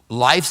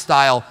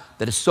lifestyle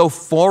that is so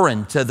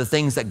foreign to the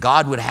things that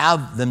God would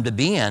have them to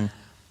be in,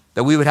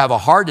 that we would have a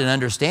heart and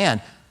understand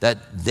that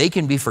they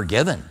can be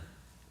forgiven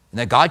and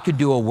that God could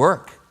do a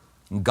work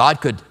and God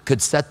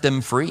could set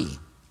them free.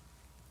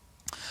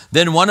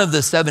 Then one of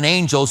the 7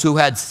 angels who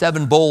had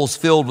 7 bowls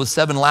filled with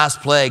 7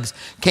 last plagues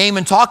came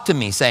and talked to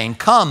me, saying,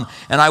 come,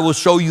 and I will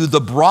show you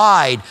the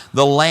bride,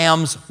 the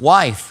Lamb's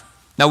wife.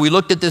 Now, we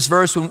looked at this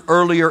verse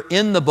earlier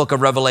in the book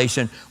of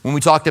Revelation when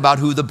we talked about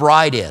who the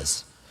bride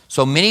is.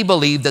 So many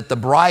believe that the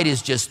bride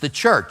is just the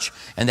church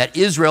and that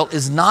Israel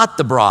is not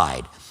the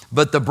bride.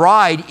 But the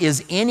bride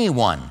is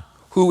anyone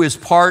who is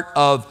part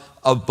of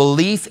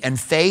belief and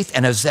faith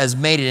and has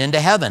made it into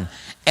heaven.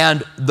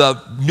 And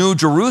the New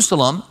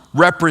Jerusalem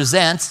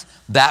represents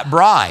that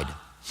bride.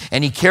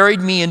 And he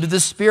carried me into the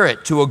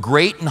Spirit to a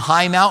great and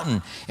high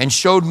mountain and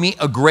showed me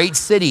a great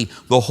city,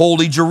 the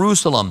holy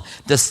Jerusalem,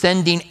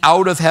 descending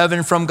out of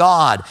heaven from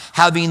God,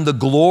 having the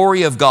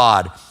glory of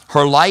God.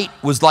 Her light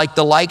was like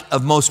the light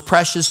of most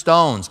precious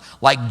stones,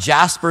 like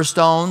jasper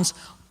stones,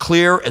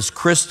 clear as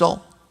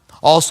crystal.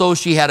 Also,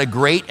 she had a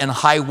great and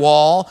high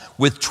wall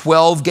with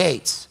 12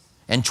 gates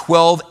and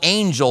 12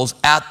 angels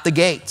at the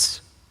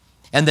gates,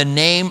 and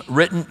names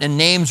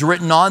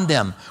written on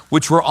them,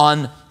 which were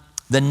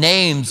the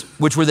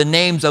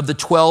names of the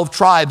 12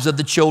 tribes of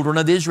the children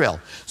of Israel.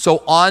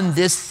 So on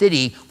this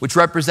city, which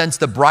represents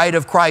the bride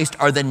of Christ,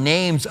 are the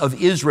names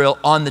of Israel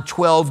on the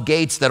 12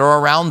 gates that are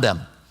around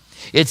them.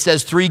 It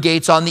says 3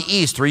 gates on the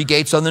east, 3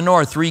 gates on the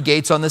north, 3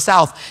 gates on the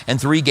south,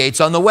 and 3 gates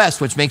on the west,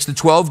 which makes the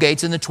 12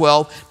 gates and the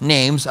 12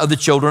 names of the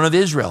children of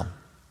Israel.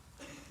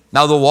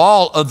 Now the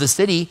wall of the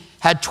city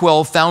had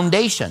 12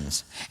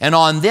 foundations, and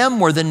on them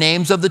were the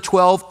names of the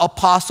 12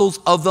 apostles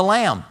of the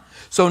Lamb.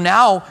 So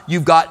now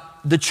you've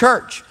got the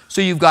church.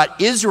 So you've got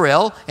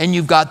Israel and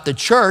you've got the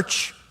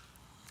church,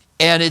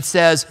 and it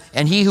says,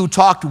 and he who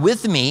talked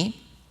with me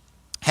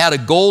had a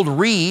gold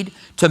reed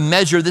to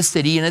measure the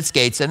city and its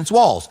gates and its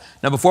walls.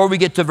 Now, before we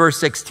get to verse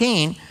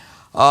 16,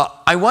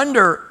 I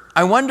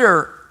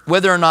wonder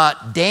whether or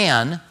not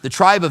Dan, the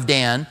tribe of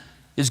Dan,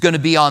 is going to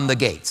be on the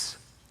gates.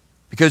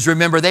 Because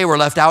remember, they were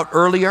left out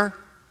earlier.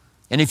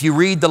 And if you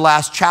read the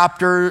last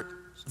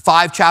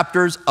 5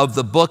 chapters of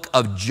the book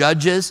of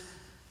Judges,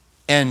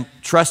 and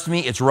trust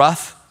me, it's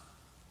rough,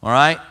 all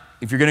right?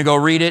 If you're going to go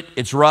read it,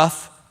 it's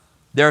rough.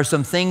 There are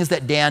some things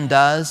that Dan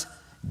does.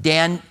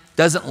 Dan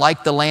doesn't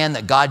like the land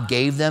that God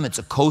gave them. It's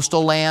a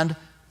coastal land,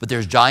 but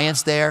there's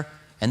giants there,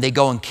 and they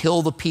go and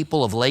kill the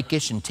people of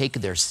Lachish and take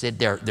their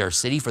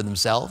city for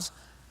themselves.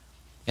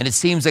 And it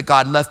seems that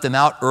God left them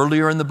out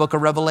earlier in the book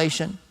of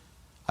Revelation.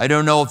 I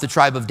don't know if the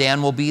tribe of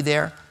Dan will be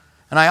there.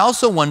 And I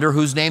also wonder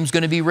whose name's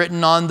going to be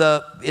written on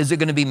is it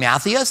going to be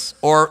Matthias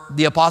or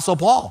the Apostle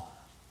Paul,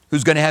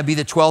 who's going to be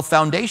the 12th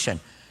foundation?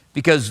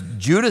 Because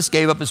Judas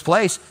gave up his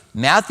place.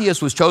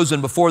 Matthias was chosen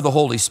before the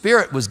Holy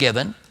Spirit was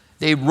given.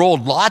 They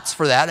rolled lots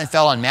for that and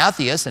fell on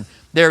Matthias. And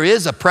there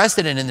is a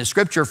precedent in the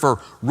scripture for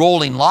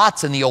rolling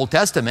lots in the Old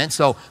Testament.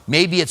 So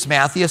maybe it's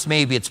Matthias,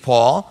 maybe it's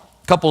Paul.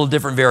 A couple of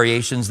different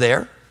variations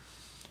there.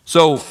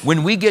 So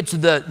when we get to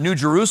the New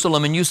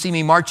Jerusalem and you see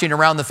me marching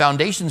around the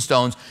foundation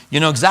stones, you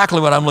know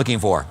exactly what I'm looking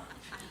for.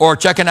 Or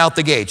checking out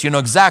the gates, you know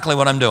exactly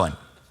what I'm doing.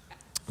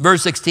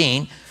 Verse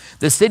 16,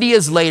 the city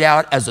is laid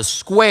out as a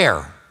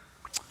square.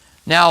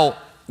 Now,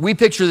 we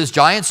picture this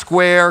giant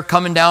square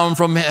coming down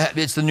from,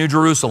 it's the New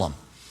Jerusalem.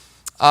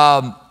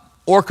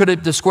 Or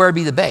could the square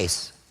be the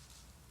base?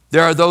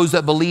 There are those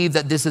that believe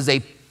that this is a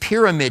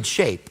pyramid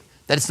shape,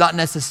 that it's not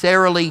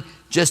necessarily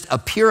just a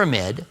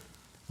pyramid,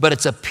 but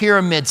it's a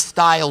pyramid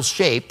style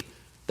shape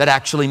that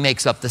actually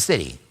makes up the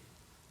city.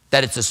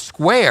 That it's a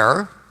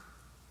square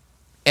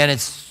and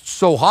it's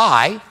so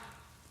high,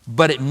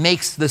 but it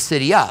makes the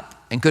city up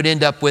and could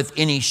end up with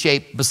any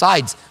shape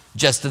besides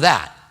just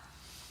that.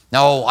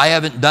 Now, I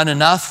haven't done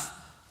enough,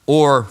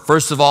 or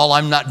first of all,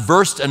 I'm not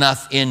versed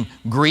enough in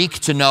Greek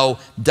to know,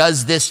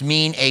 does this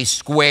mean a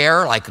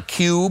square, like a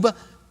cube?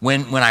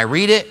 When I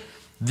read it,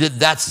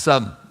 that's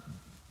some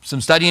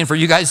studying for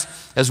you guys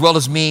as well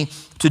as me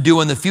to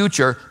do in the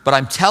future. But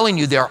I'm telling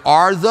you, there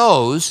are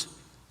those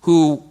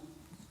who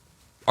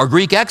are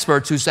Greek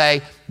experts who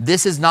say,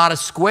 this is not a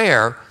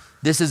square,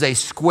 this is a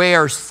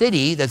square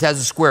city that has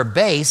a square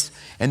base,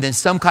 and then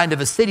some kind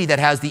of a city that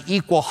has the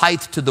equal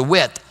height to the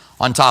width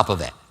on top of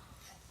it.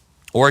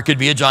 Or it could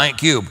be a giant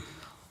cube,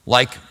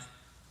 like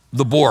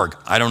the Borg.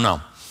 I don't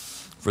know,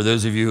 for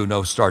those of you who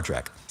know Star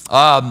Trek.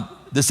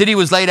 The city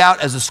was laid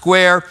out as a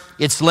square.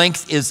 Its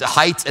length is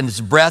height and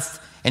its breadth.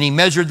 And he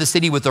measured the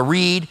city with a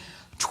reed,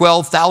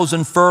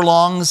 12,000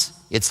 furlongs.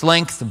 Its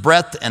length,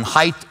 breadth, and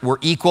height were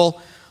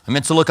equal. I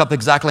meant to look up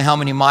exactly how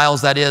many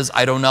miles that is.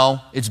 I don't know.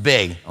 It's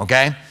big,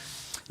 okay?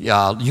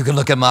 Yeah, you can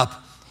look them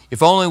up.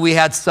 If only we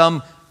had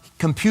some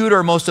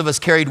computer most of us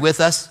carried with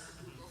us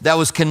that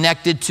was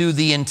connected to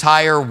the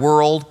entire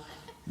world,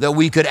 that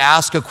we could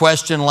ask a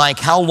question like,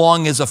 how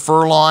long is a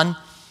furlong?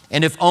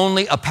 And if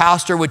only a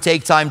pastor would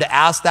take time to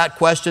ask that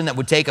question, that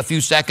would take a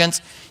few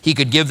seconds, he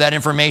could give that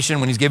information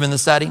when he's giving the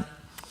study,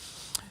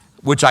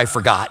 which I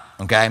forgot,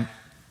 okay?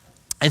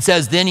 It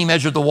says, then he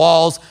measured the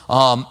walls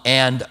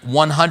and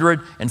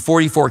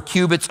 144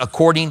 cubits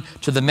according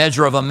to the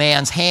measure of a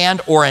man's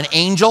hand or an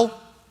angel.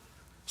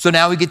 So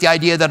now we get the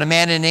idea that a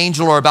man and an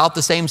angel are about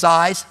the same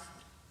size.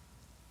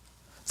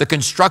 The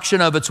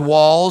construction of its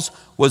walls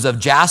was of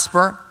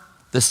jasper.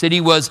 The city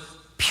was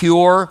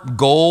pure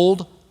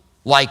gold,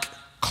 like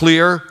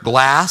clear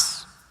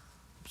glass.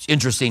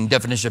 Interesting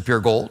definition of pure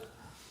gold.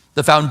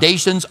 The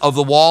foundations of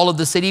the wall of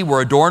the city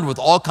were adorned with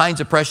all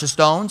kinds of precious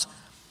stones.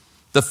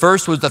 The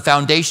first was the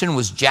foundation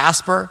was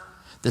jasper.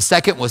 The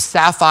second was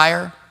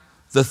sapphire.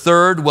 The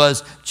third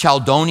was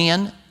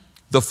chalcedonian.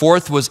 The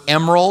fourth was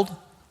emerald.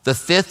 The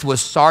fifth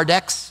was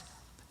sardex.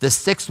 The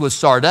sixth was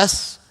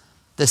sardis.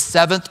 The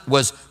seventh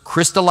was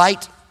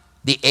crystallite.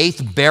 The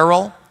eighth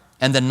beryl.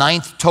 And the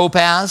ninth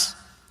topaz.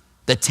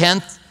 The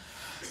 10th,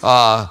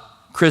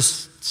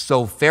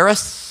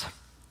 Chrysoprase.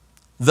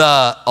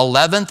 The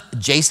 11th,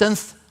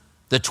 jacinth.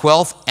 The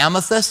 12th,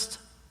 amethyst.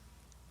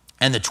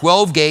 And the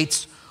 12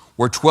 gates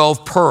were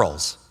 12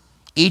 pearls.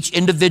 Each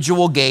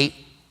individual gate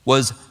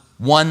was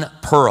 1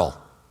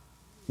 pearl,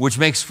 which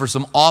makes for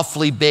some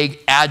awfully big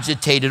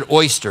agitated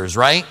oysters,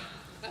 right?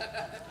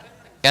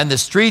 And the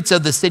streets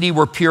of the city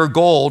were pure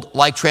gold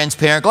like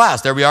transparent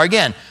glass. There we are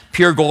again,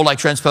 pure gold like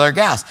transparent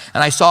glass.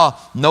 And I saw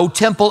no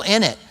temple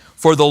in it,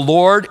 for the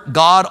Lord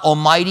God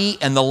Almighty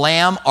and the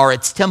Lamb are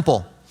its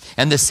temple.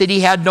 And the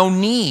city had no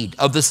need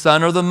of the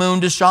sun or the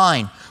moon to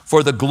shine,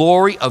 for the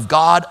glory of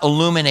God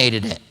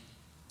illuminated it.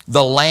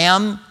 The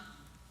Lamb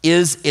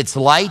is its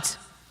light.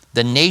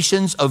 The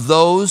nations of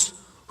those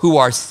who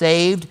are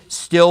saved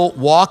still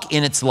walk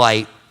in its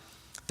light.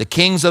 The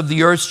kings of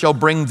the earth shall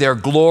bring their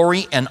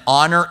glory and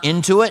honor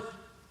into it.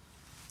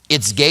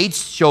 Its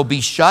gates shall be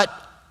shut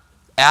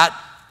at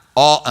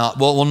all,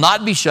 will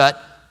not be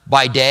shut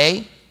by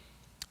day.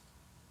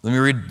 Let me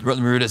read what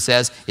it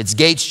says. Its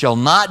gates shall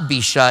not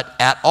be shut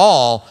at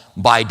all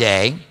by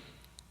day.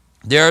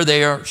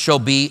 There shall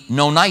be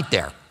no night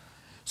there.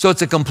 So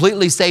it's a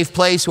completely safe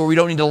place where we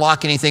don't need to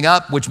lock anything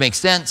up, which makes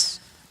sense.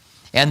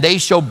 And they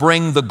shall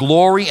bring the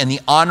glory and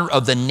the honor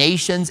of the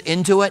nations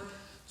into it.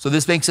 So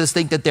this makes us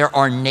think that there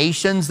are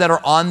nations that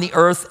are on the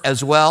earth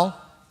as well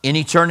in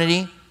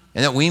eternity,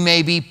 and that we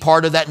may be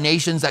part of that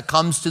nations that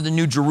comes to the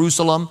New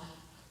Jerusalem,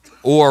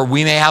 or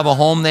we may have a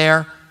home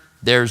there.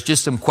 There's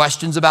just some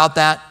questions about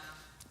that.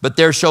 But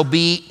there shall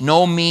be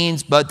no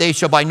means, but they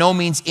shall by no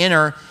means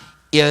enter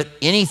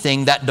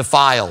anything that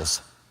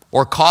defiles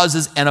or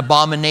causes an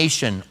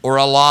abomination or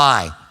a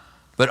lie,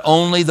 but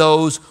only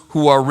those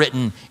who are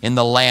written in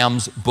the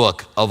Lamb's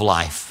book of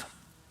life.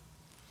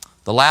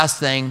 The last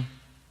thing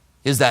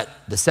is that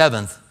the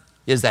 7th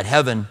is that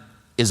heaven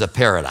is a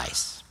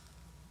paradise.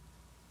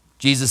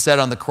 Jesus said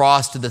on the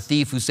cross to the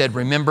thief who said,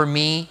 "Remember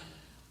me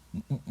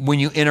when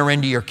you enter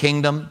into your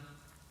kingdom."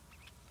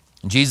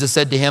 And Jesus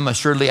said to him,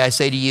 "Assuredly I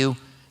say to you,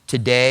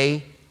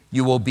 today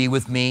you will be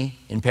with me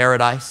in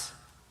paradise."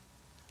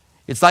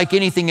 It's like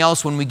anything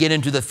else when we get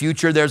into the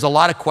future. There's a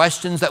lot of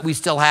questions that we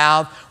still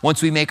have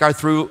once we make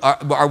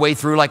our way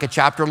through like a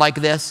chapter like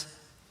this.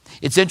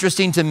 It's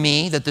interesting to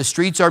me that the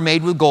streets are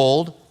made with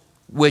gold,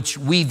 which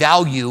we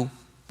value,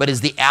 but is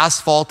the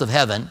asphalt of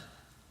heaven,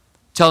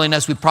 telling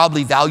us we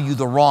probably value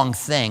the wrong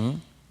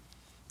thing.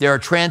 There are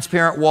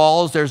transparent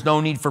walls. There's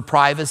no need for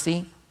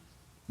privacy.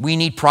 We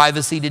need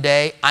privacy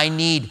today.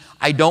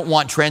 I don't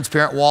want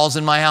transparent walls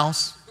in my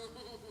house.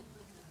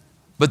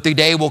 But the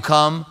day will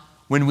come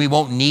when we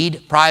won't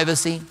need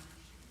privacy.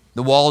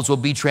 The walls will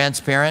be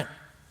transparent.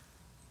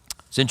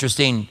 It's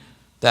interesting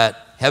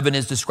that heaven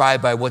is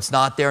described by what's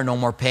not there: no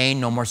more pain,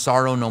 no more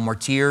sorrow, no more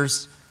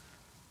tears.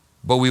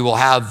 But we will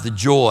have the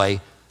joy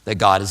that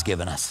God has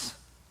given us.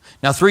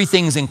 Now, 3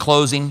 things in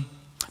closing.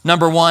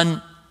 Number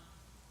 1,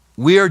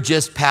 we're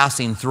just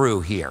passing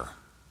through here.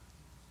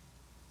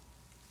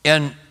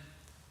 And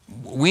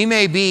we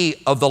may be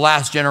of the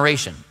last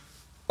generation,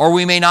 or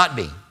we may not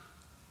be.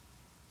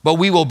 But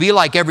we will be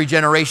like every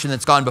generation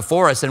that's gone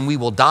before us, and we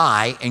will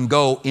die and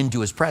go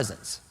into his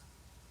presence.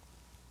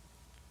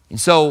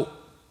 And so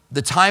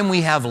the time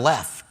we have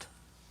left,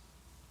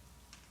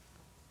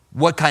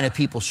 what kind of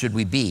people should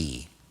we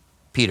be?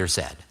 Peter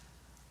said,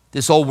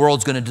 this whole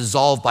world's going to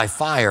dissolve by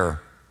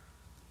fire.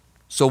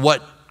 So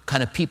what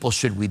kind of people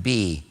should we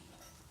be?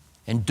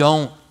 And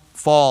don't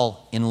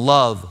fall in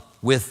love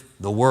with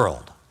the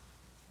world.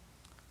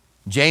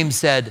 James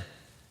said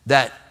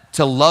that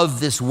to love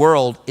this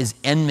world is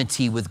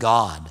enmity with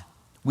God.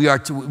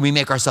 We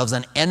make ourselves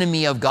an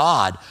enemy of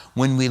God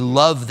when we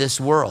love this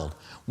world.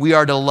 We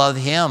are to love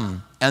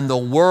him, and the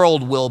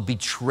world will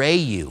betray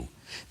you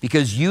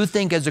because you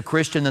think as a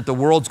Christian that the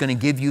world's going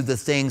to give you the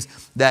things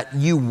that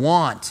you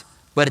want,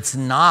 but it's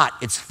not.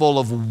 It's full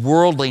of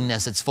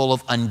worldliness. It's full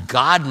of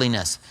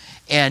ungodliness,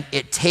 and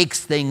it takes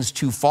things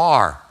too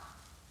far.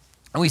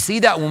 And we see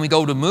that when we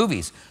go to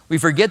movies. We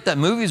forget that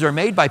movies are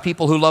made by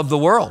people who love the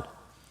world.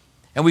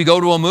 And we go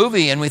to a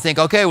movie and we think,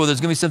 okay, well,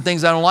 there's going to be some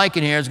things I don't like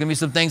in here. There's going to be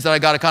some things that I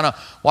got to kind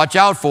of watch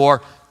out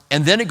for.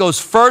 And then it goes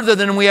further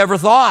than we ever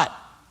thought.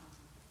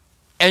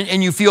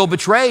 And you feel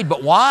betrayed.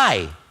 But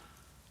why?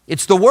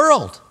 It's the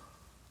world.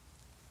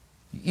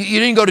 You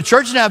didn't go to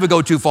church and have it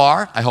go too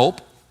far, I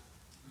hope.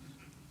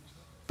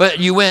 But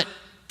you went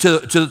to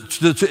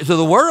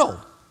the world.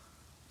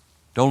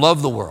 Don't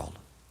love the world.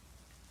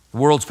 The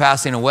world's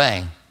passing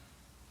away.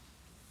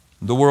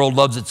 The world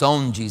loves its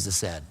own, Jesus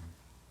said.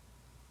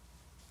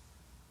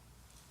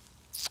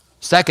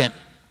 Second,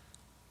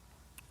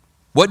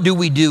 what do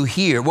we do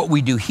here? What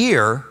we do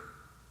here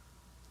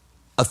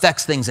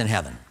affects things in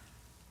heaven.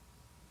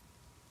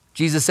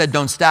 Jesus said,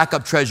 don't stack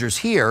up treasures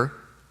here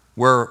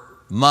where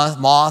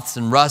moths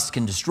and rust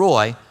can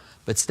destroy,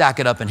 but stack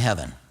it up in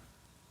heaven.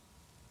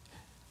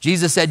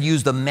 Jesus said,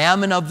 use the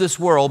mammon of this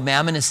world.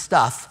 Mammon is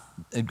stuff,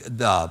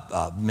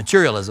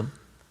 materialism.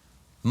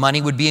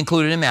 Money would be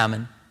included in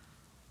mammon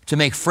to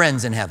make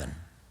friends in heaven.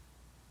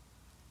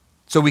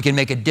 So we can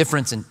make a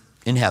difference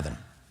in heaven.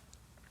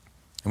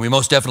 And we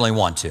most definitely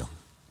want to.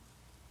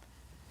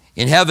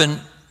 In heaven,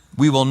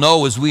 we will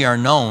know as we are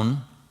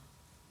known,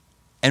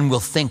 and we'll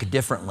think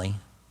differently.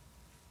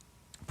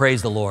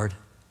 Praise the Lord.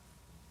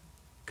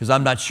 Because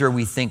I'm not sure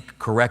we think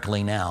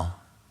correctly now.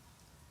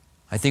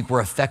 I think we're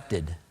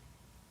affected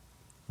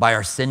by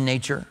our sin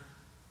nature.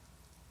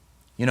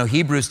 You know,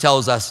 Hebrews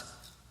tells us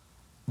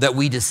that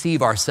we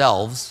deceive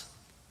ourselves.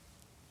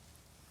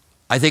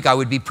 I think I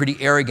would be pretty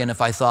arrogant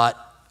if I thought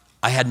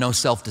I had no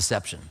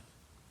self-deception.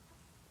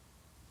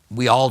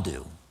 We all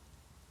do.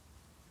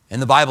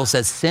 And the Bible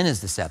says sin is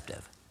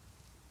deceptive.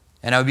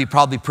 And I would be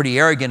probably pretty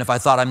arrogant if I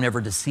thought I'm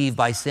never deceived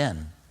by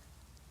sin.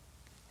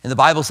 And the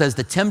Bible says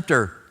the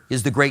tempter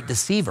is the great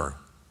deceiver.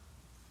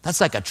 That's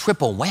like a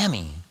triple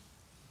whammy.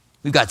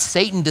 We've got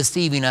Satan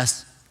deceiving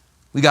us,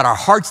 we've got our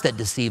hearts that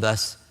deceive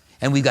us,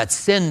 and we've got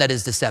sin that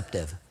is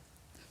deceptive,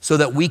 so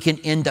that we can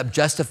end up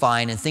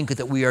justifying and think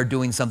that we are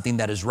doing something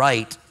that is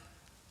right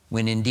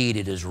when indeed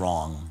it is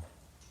wrong.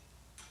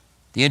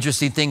 The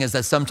interesting thing is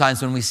that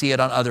sometimes when we see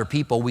it on other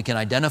people, we can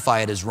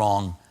identify it as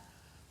wrong,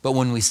 but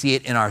when we see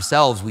it in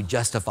ourselves, we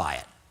justify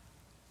it.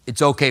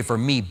 It's okay for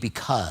me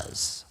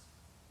because,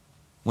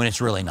 when it's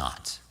really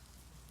not.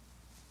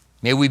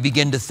 May we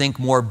begin to think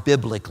more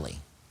biblically.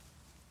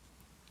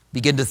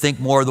 Begin to think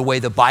more the way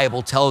the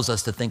Bible tells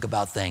us to think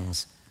about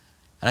things.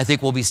 And I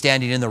think we'll be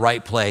standing in the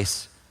right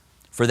place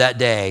for that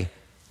day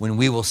when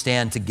we will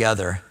stand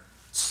together,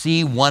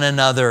 see one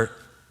another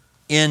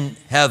in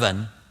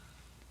heaven,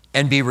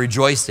 and be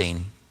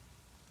rejoicing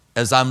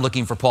as I'm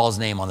looking for Paul's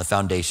name on the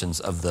foundations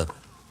of the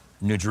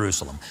New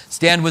Jerusalem.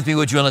 Stand with me,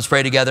 would you, and let's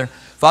pray together.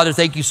 Father,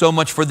 thank you so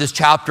much for this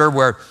chapter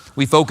where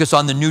we focus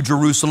on the New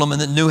Jerusalem and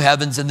the new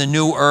heavens and the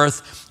new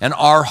earth and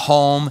our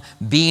home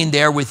being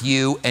there with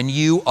you and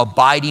you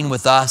abiding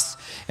with us.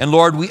 And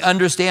Lord, we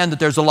understand that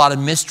there's a lot of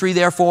mystery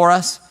there for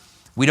us.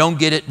 We don't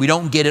get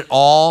it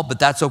all, but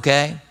that's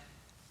okay.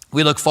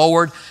 We look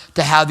forward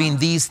to having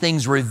these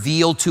things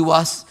revealed to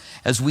us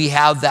as we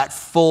have that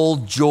full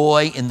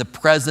joy in the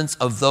presence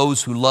of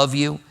those who love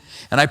you.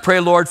 And I pray,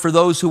 Lord, for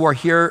those who are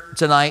here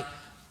tonight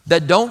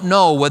that don't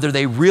know whether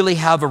they really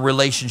have a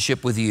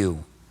relationship with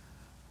you.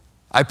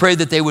 I pray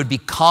that they would be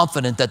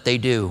confident that they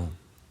do.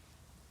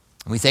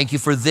 And we thank you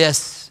for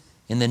this.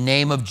 In the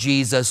name of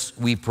Jesus,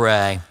 we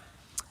pray.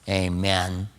 Amen.